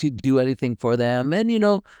much that you do anything for them, and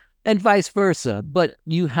and vice versa. But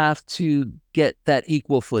you have to get that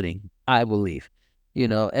equal footing, I believe.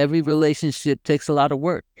 Every relationship takes a lot of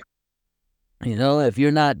work. If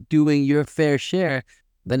you're not doing your fair share,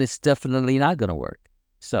 then it's definitely not going to work.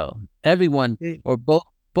 So everyone, or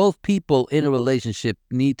both people in a relationship,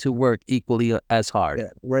 need to work equally as hard. Yeah.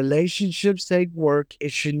 Relationships take work.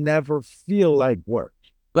 It should never feel like work.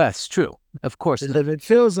 That's true. Of course. If it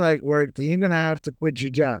feels like work, then you're gonna have to quit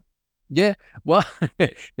your job. Yeah. Well,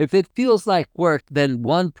 if it feels like work, then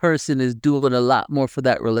one person is doing a lot more for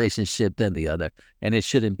that relationship than the other, and it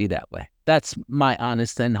shouldn't be that way. That's my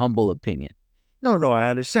honest and humble opinion. No, I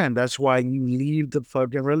understand. That's why you leave the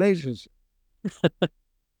fucking relationship.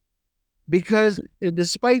 Because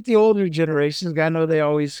despite the older generations, I know they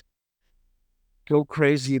always go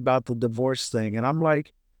crazy about the divorce thing. And I'm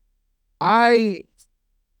like, I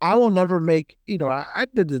will never make, I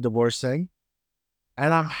did the divorce thing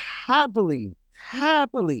and I'm happily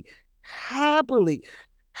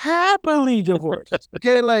divorced.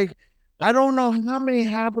 Okay. Like, I don't know how many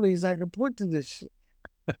happies I could put to this shit.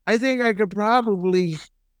 I think I could probably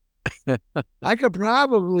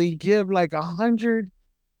give like 100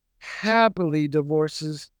 happily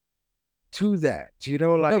divorces to that.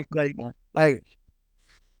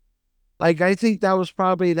 Like I think that was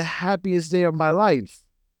probably the happiest day of my life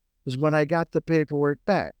was when I got the paperwork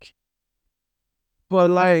back.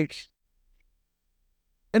 But like,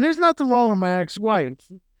 and there's nothing wrong with my ex-wife.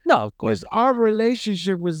 No, of course. Because our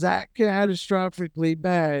relationship was that catastrophically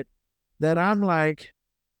bad that I'm like,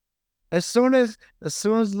 as soon as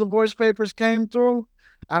the divorce papers came through,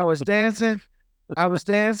 I was dancing. I was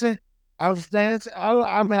dancing. I was dancing.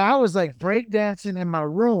 I mean, I was like break dancing in my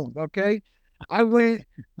room. Okay.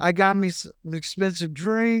 I got me some expensive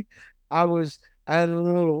drink. I had a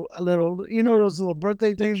little, those little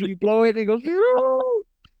birthday things where you blow it and it goes, "Yoo!"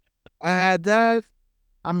 I had that.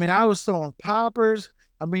 I mean, I was throwing poppers.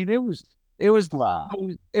 I mean, Wow. it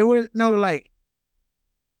was, no, like,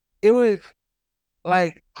 it was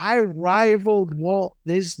like I rivaled Walt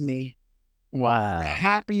Disney, Wow.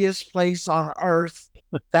 happiest place on earth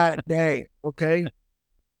that day. Okay.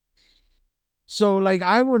 So, like,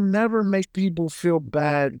 I would never make people feel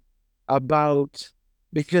bad about,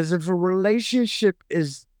 because if a relationship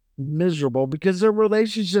is miserable, because there are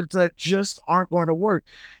relationships that just aren't going to work,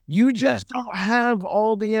 you just don't have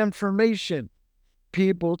all the information.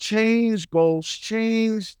 People change, goals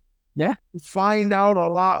change. Yeah. You find out a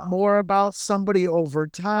lot more about somebody over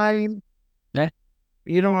time. Yeah.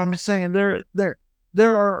 You know what I'm saying? There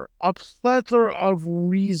are a plethora of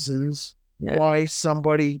reasons why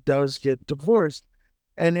somebody does get divorced.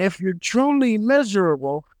 And if you're truly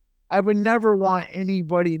miserable, I would never want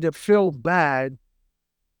anybody to feel bad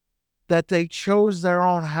that they chose their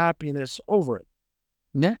own happiness over it.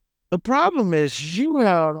 Yeah. The problem is you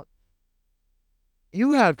have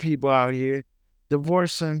people out here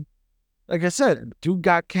divorcing. Like I said, dude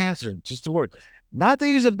got cancer, just the word. Not that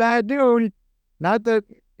he's a bad dude. Not that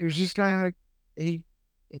it was just kind of like he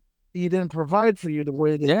didn't provide for you the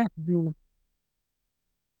way that you.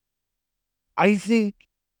 I think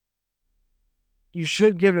you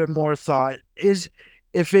should give it more thought. Is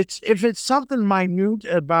if it's something minute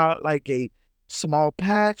about like a small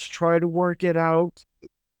patch, try to work it out.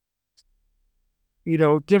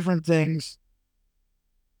 Different things.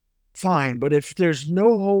 Fine, but if there's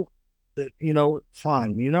no hope, that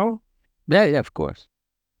fine. Yeah, yeah, of course.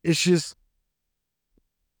 It's just,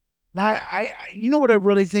 you know what I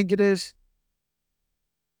really think it is?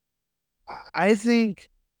 I think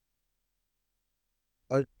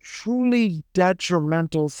a truly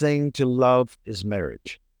detrimental thing to love is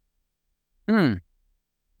marriage. Hmm.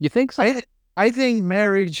 You think so? I think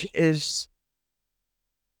marriage is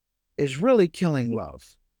really killing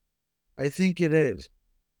love. I think it is.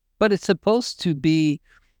 But it's supposed to be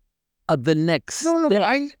the next No, step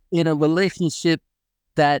I in a relationship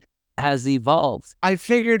that has evolved.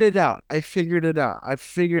 figured it out. I figured it out.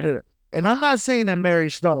 And I'm not saying that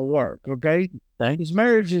marriage don't work, okay? Because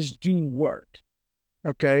marriages do work,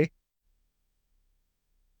 okay?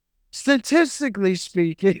 Statistically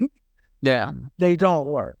speaking, Yeah. they don't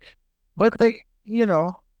work. But you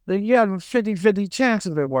have a 50-50 chance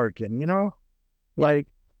of it working, Like,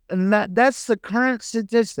 and that's the current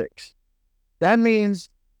statistics. That means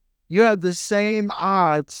you have the same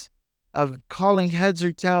odds of calling heads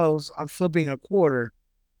or tails on flipping a quarter.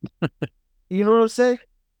 You know what I'm saying?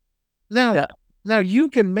 Now, Yeah. now you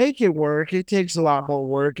can make it work. It takes a lot more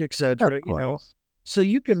work, etc. Of course. So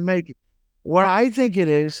you can make it. What I think it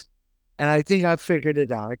is, and I think I figured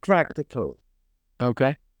it out. I cracked the code.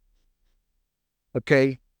 Okay.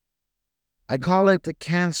 Okay. I call it the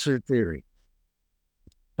cancer theory.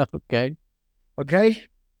 Okay. Okay.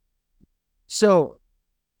 So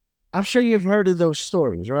I'm sure you've heard of those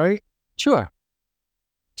stories, right? Sure.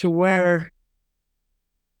 To where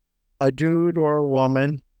a dude or a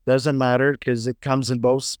woman, doesn't matter because it comes in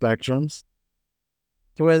both spectrums,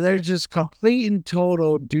 to where they're just complete and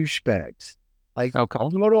total douchebags, like Okay.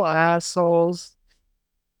 total assholes.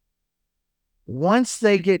 Once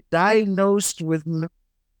they get diagnosed with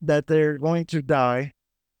that they're going to die,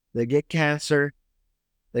 they get cancer,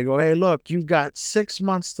 they go, hey, look, you've got 6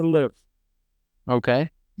 months to live. Okay.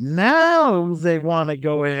 Now they want to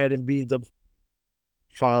go ahead and be the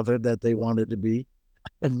father that they wanted to be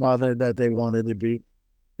and mother that they wanted to be.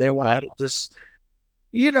 They want to just,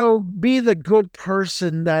 be the good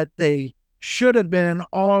person that they should have been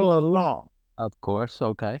all along. Of course.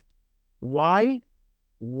 Okay. Why?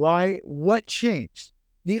 What changed?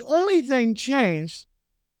 The only thing changed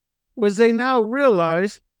was they now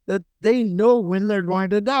realize that they know when they're going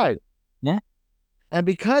to die. Yeah. And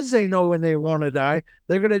because they know when they want to die,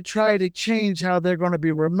 they're going to try to change how they're going to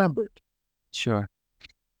be remembered. Sure.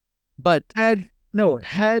 But Had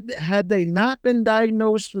they not been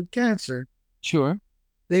diagnosed with cancer, sure.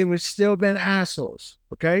 they would still been assholes.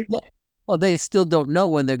 Okay. Yeah. Well, they still don't know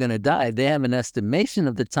when they're going to die. They have an estimation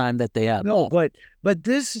of the time that they have. No, but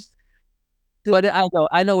this. But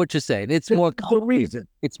I know what you're saying. It's more the reason.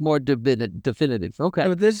 It's more definitive. Okay.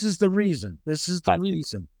 No, this is the reason. This is the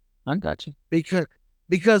reason. I got you.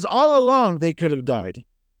 Because all along they could have died.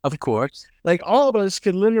 Of course. Like all of us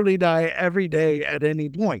can literally die every day at any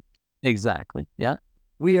point. Exactly. Yeah.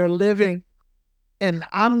 We are living in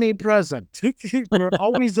omnipresent. We're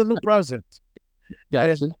always in the present.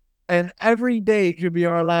 Gotcha. And every day could be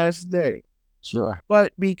our last day. Sure.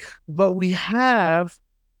 But we have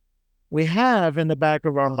in the back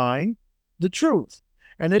of our mind the truth.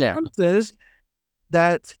 And the truth is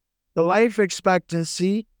that the life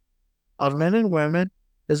expectancy of men and women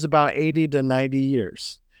is about 80 to 90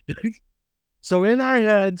 years. So in our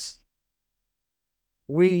heads,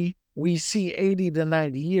 we see 80 to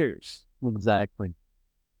 90 years. Exactly.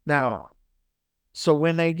 Now, so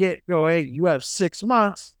when they go, hey, you have 6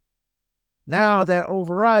 months, now that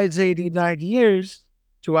overrides 80, 90 years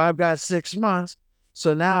to I've got 6 months.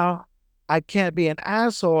 So now I can't be an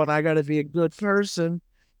asshole and I got to be a good person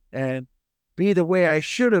and be the way I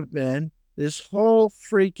should have been this whole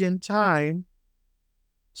freaking time.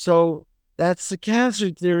 So that's the cancer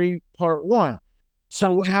theory part one.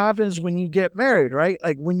 So what happens when you get married, right?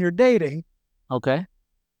 Like when you're dating. Okay.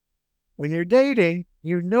 When you're dating,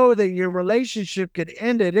 you know that your relationship could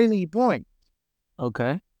end at any point.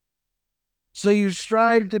 Okay. So you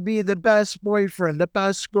strive to be the best boyfriend, the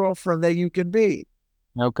best girlfriend that you can be.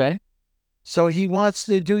 Okay. So he wants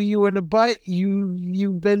to do you in the butt.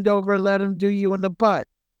 You bend over, let him do you in the butt.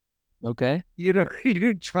 Okay.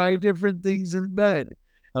 You try different things in bed.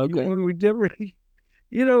 Okay.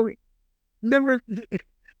 Never.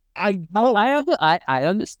 I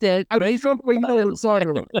understand. I don't know what I'm talking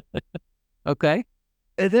about. Okay.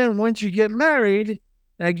 And then once you get married,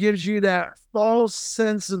 that gives you that false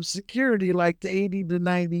sense of security, like the 80 to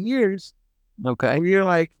 90 years. Okay. Where you're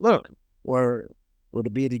like, look, we'll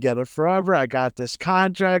be together forever. I got this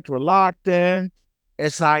contract. We're locked in.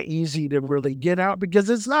 It's not easy to really get out because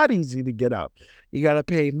it's not easy to get out. You got to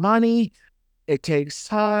pay money. It takes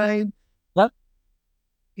time. Yep.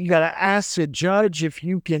 You gotta ask the judge if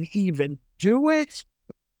you can even do it.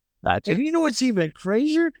 Gotcha. And you know what's even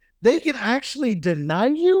crazier? They can actually deny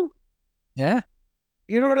you. Yeah.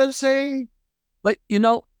 You know what I'm saying? But,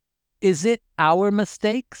 is it our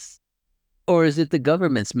mistakes or is it the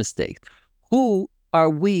government's mistake? Who are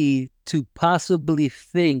we to possibly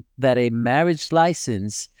think that a marriage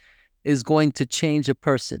license is going to change a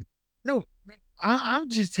person? No, I'm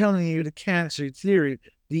just telling you the cancer theory.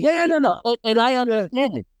 Yeah, no. And I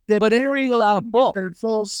understand it. But it's still our fault. A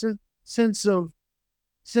false sense of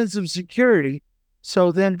security.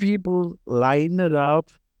 So then people lighten it up.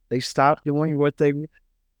 They stop doing what they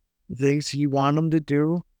things you want them to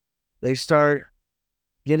do. They start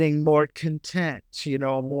getting more content,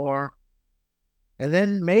 more, and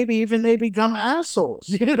then maybe even they become assholes,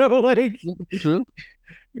 like. True.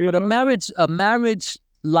 But a marriage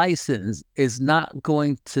license is not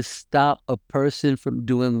going to stop a person from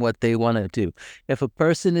doing what they want to do. If a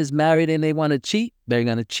person is married and they want to cheat, they're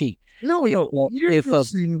going to cheat. No, you're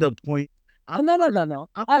missing the point. No.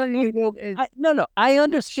 I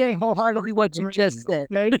understand wholeheartedly what you just said.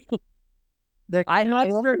 The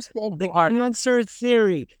cancer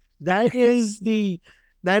theory. That is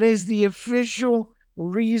the official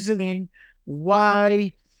reasoning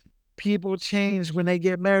why people change when they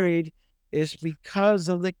get married, is because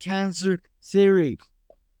of the cancer theory.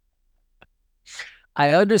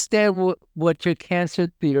 I understand what your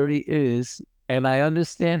cancer theory is, and I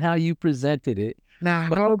understand how you presented it.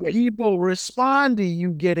 Now, how people respond to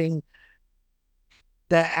you getting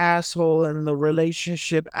the asshole in the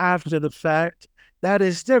relationship after the fact, that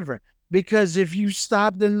is different. Because if you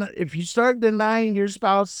start denying your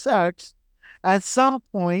spouse sex, at some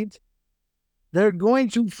point, they're going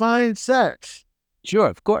to find sex. Sure,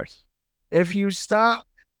 of course. If you stop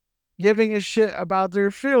giving a shit about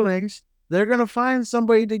their feelings, they're going to find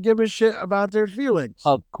somebody to give a shit about their feelings.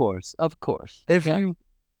 Of course. If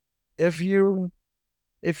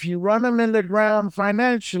you run them in the ground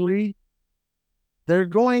financially, they're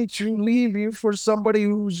going to leave you for somebody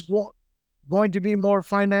who's going to be more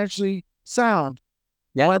financially sound.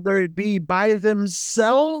 Yeah. Whether it be by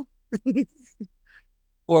themselves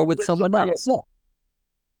or with someone else. Yeah.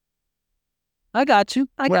 I got you.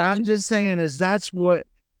 I'm just saying is that's what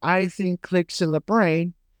I think clicks in the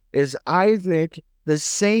brain. Is I think the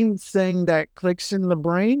same thing that clicks in the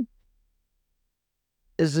brain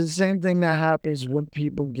is the same thing that happens when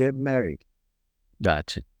people get married.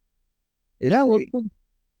 Gotcha.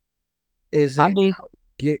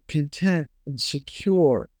 Get content and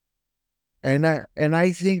secure. And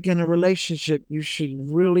I think in a relationship you should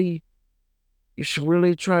really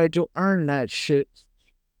try to earn that shit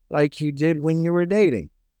like you did when you were dating,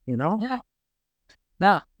 Yeah.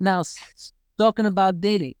 Now talking about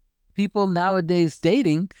dating, people nowadays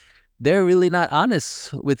dating, they're really not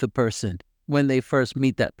honest with the person when they first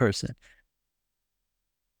meet that person.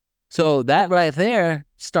 So that right there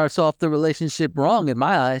starts off the relationship wrong in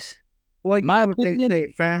my eyes. Well, my opinion, they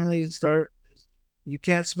say families start. You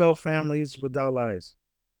can't spell families without lies.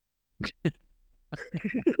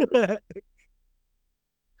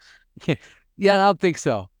 Yeah, I don't think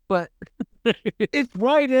so. But it's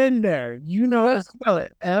right in there. You know how to spell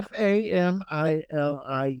it.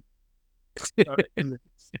 Famili.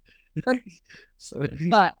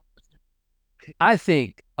 But I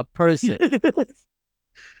think a person,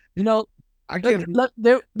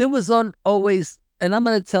 there was always, and I'm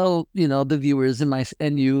going to tell, the viewers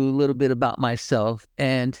and you a little bit about myself,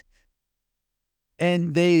 and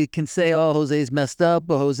they can say, oh, Jose's messed up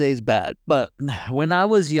or Jose's bad. But when I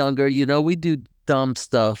was younger, we do dumb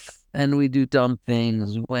stuff and we do dumb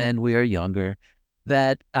things when we are younger,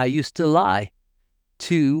 that I used to lie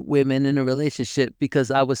to women in a relationship because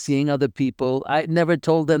I was seeing other people. I never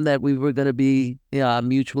told them that we were going to be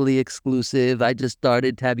mutually exclusive. I just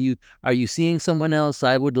started, are you seeing someone else?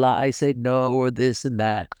 I would lie, say no, or this and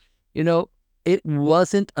that. It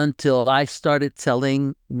wasn't until I started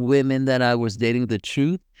telling women that I was dating the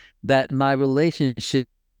truth that my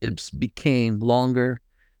relationships became longer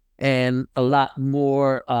and a lot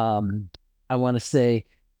more, I want to say,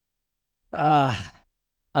 a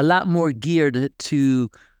lot more geared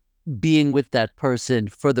to being with that person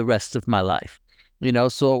for the rest of my life.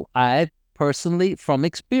 So I personally, from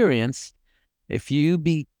experience, if you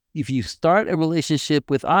start a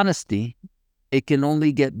relationship with honesty, it can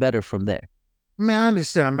only get better from there. I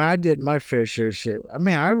understand. I did my fair share of shit.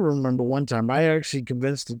 I remember one time I actually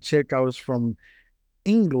convinced a chick I was from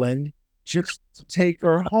England just to take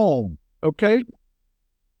her home. Okay.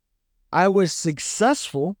 I was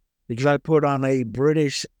successful because I put on a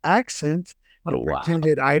British accent. Oh, wow.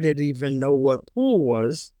 Pretended I didn't even know what pool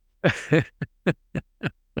was.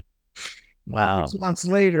 Wow. 6 months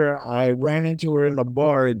later, I ran into her in a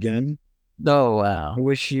bar again, Oh, wow. in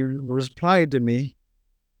which she replied to me,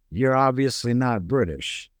 "You're obviously not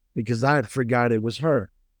British," because I had forgot it was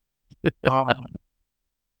her. Um,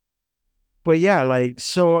 but yeah, like,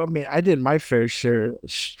 so, I mean, I did my fair share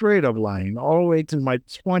straight up lying all the way to my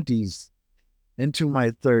 20s into my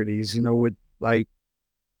 30s, with like,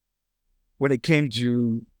 when it came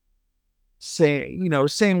to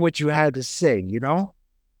saying what you had to say.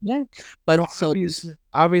 Yeah. So But so,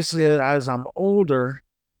 obviously, as I'm older,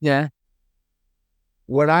 yeah.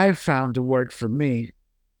 what I found to work for me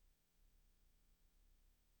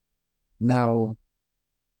now,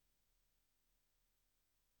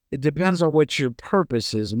 it depends on what your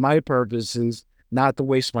purpose is. My purpose is not to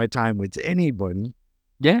waste my time with anybody.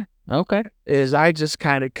 Yeah. Okay. Is I just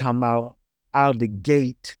kind of come out of the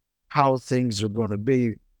gate how things are going to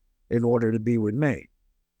be in order to be with me.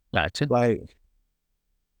 Gotcha.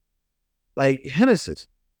 Like Hennessy,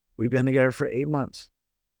 we've been together for 8 months.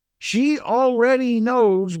 She already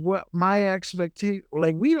knows what my expectation.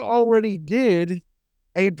 Like, we already did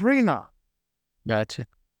a prenup. Gotcha.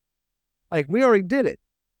 Like, we already did it.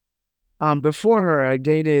 Before her, I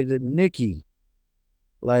dated Nikki,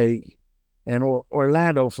 like, in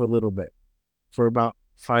Orlando for a little bit, for about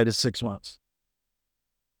 5 to 6 months.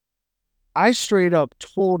 I straight up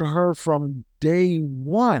told her from day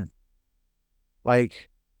one, like,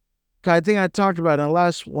 I think I talked about it in the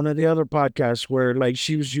last one of the other podcasts where, like,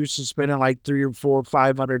 she was used to spending like $300 or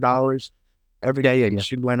 $500 every day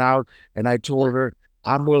she went out, and I told her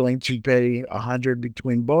I'm willing to pay $100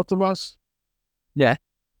 between both of us. Yeah.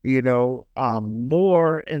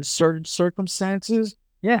 More in certain circumstances.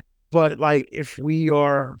 Yeah. But like, if we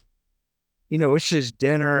are, it's just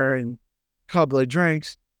dinner and a couple of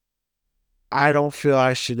drinks, I don't feel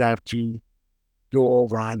I should have to go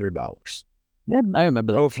over $100. Yeah, I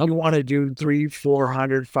remember that. So if you want to do 300,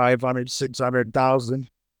 400, 500, 600,000,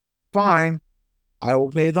 fine. I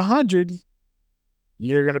will pay the 100.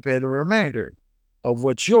 You're going to pay the remainder of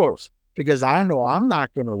what's yours, because I know I'm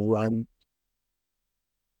not going to run,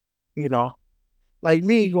 like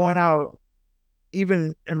me going out,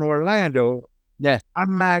 even in Orlando. Yeah. My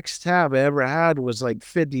max tab I ever had was like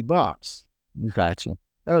 $50. Gotcha.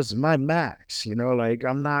 That was my max, like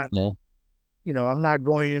I'm not, I'm not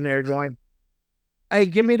going in there going, "Hey,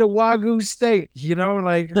 give me the Wagyu steak,"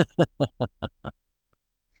 like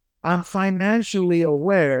I'm financially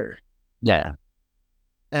aware. Yeah.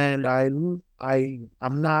 And I'm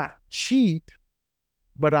not cheap,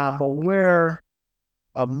 but I'm aware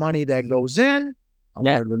of money that goes in, I'm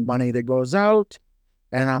aware of the money that goes out,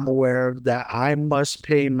 and I'm aware that I must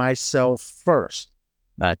pay myself first.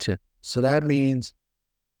 Gotcha. So that means,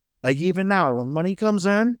 like, even now, when money comes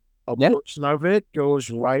in, a portion of it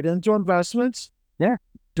goes right into investments. Yeah.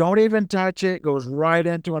 Don't even touch it, goes right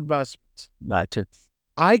into investments. Gotcha.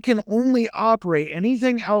 I can only operate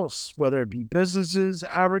anything else, whether it be businesses,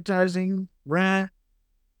 advertising, rent,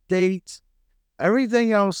 dates,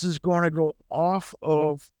 everything else is going to go off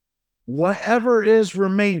of whatever is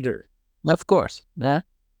remainder. Of course. Yeah.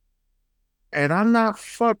 And I'm not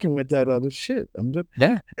fucking with that other shit.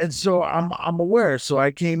 Yeah. And so I'm aware. So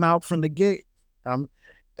I came out from the gate. And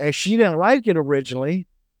she didn't like it originally.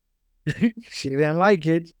 She didn't like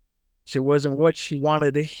it. It wasn't what she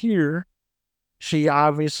wanted to hear. She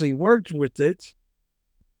obviously worked with it,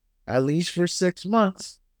 at least for 6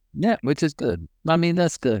 months. Yeah, which is good. I mean,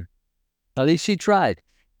 that's good. At least she tried.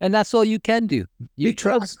 And that's all you can do.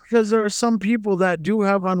 Because there are some people that do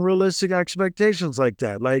have unrealistic expectations like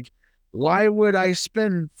that. Like, why would I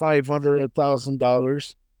spend $500,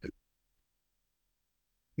 $1,000?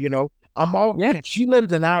 She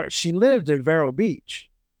lived in Vero Beach.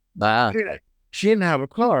 Wow. She didn't have a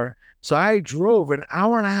car. So I drove an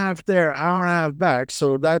hour and a half there, hour and a half back.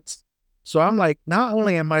 So I'm like, not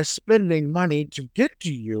only am I spending money to get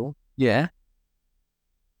to you, yeah,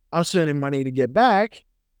 I'm spending money to get back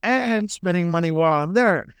and spending money while I'm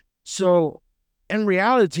there. So in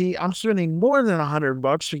reality, I'm spending more than $100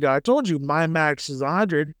 because I told you my max is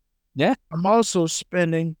 100. Yeah. I'm also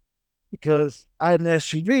spending, because I had an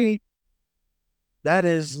SUV, that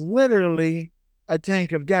is literally a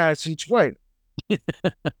tank of gas each way.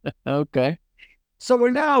 Okay. So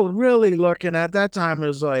we're now really looking at, that time it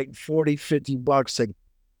was like $40, $50 a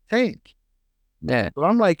tank. Yeah. So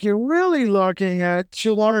I'm like, you're really looking at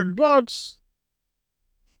 $200,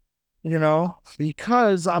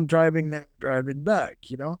 because I'm driving there, driving back,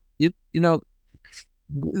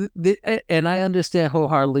 And I understand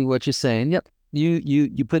wholeheartedly what you're saying. Yep.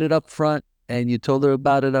 You put it up front and you told her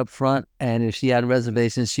about it up front. And if she had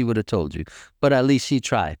reservations, she would have told you. But at least she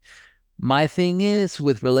tried. My thing is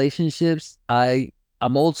with relationships, I'm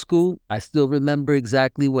old school. I still remember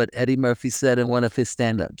exactly what Eddie Murphy said in one of his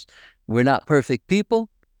stand-ups. We're not perfect people.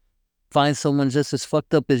 Find someone just as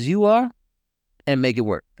fucked up as you are and make it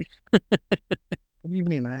work. What do you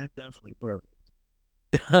mean? I am definitely perfect.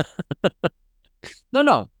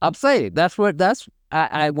 No. I'm saying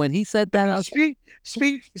when he said that, I was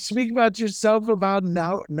Speak about yourself about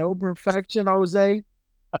no perfection, Jose.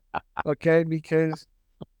 Okay, because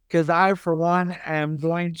I, for one, am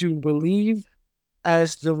going to believe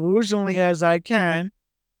as delusionally as I can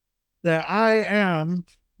that I am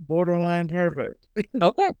borderline perfect.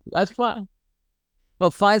 okay, that's fine.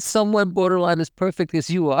 Well, find someone borderline as perfect as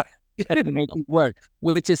you are and make it work,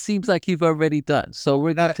 which it seems like you've already done. So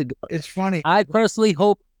we're good to go. It's funny. I personally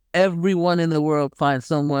hope everyone in the world finds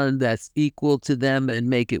someone that's equal to them and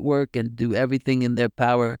make it work and do everything in their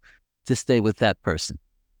power to stay with that person.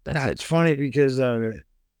 It's funny because we're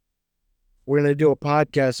gonna do a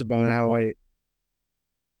podcast about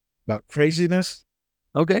craziness.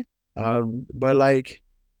 Okay. But like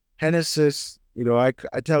Hennessy's, I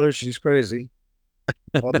tell her she's crazy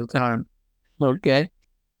all the time. Okay.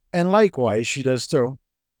 And likewise, she does too.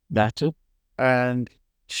 Gotcha. And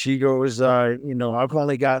she goes, I've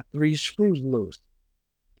only got 3 screws loose.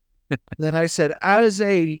 Then I said, as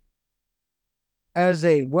a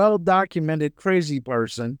well-documented crazy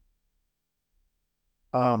person,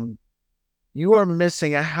 you are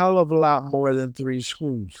missing a hell of a lot more than 3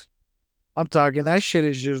 screws. I'm talking that shit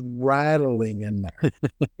is just rattling in there.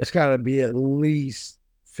 It's got to be at least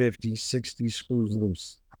 50, 60 screws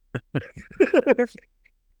loose.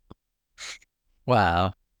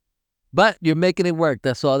 Wow. But you're making it work.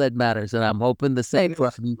 That's all that matters. And I'm hoping the same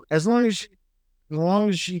for you. As long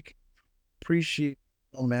as she appreciates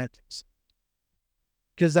romantics.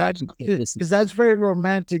 Because that's very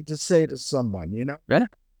romantic to say to someone, Yeah.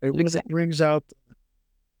 It brings out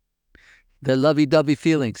the lovey-dovey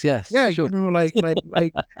feelings. Yes. Yeah, sure. like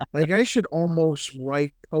I should almost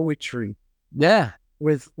write poetry. Yeah.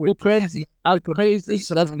 With crazy. Out crazy.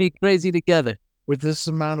 Let's be crazy together. With this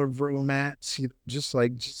amount of romance, just.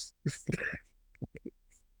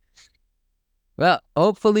 Well,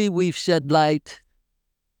 hopefully we've shed light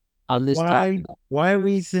on this topic. Why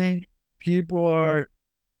we think people are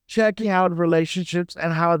checking out relationships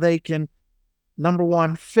and how they can, number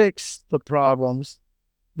one, fix the problems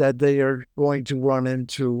that they are going to run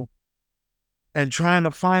into and trying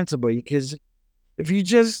to find somebody. Because if you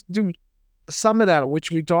just do some of that,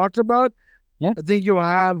 which we talked about, I think you'll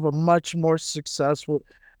have a much more successful,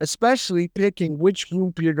 especially picking which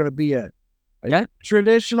group you're going to be in.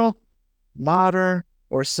 Traditional, modern,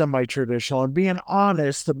 or semi-traditional, and being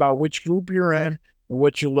honest about which group you're in and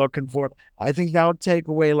what you're looking for. I think that'll take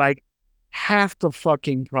away like half the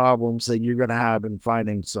fucking problems that you're going to have in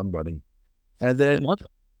finding somebody. And then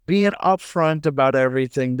being upfront about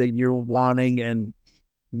everything that you're wanting and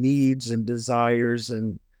needs and desires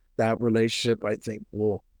and that relationship, I think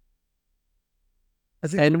will.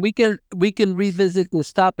 And we can revisit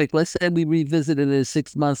this topic. Let's say we revisit it in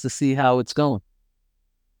 6 months to see how it's going.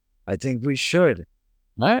 I think we should.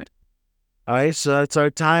 All right. So that's our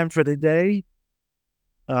time for today.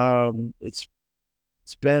 It's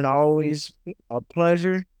been always a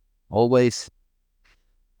pleasure. Always.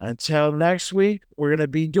 Until next week, we're gonna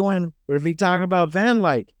be talking about van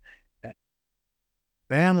life.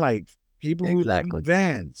 People who live in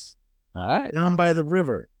vans. All right. Down by the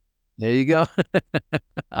river. There you go.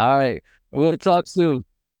 All right. We'll talk soon.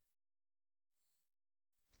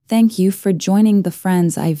 Thank you for joining the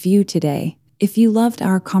Friends Eye View today. If you loved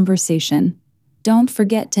our conversation, don't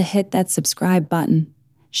forget to hit that subscribe button,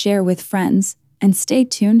 share with friends, and stay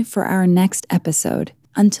tuned for our next episode.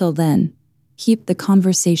 Until then, keep the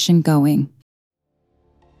conversation going.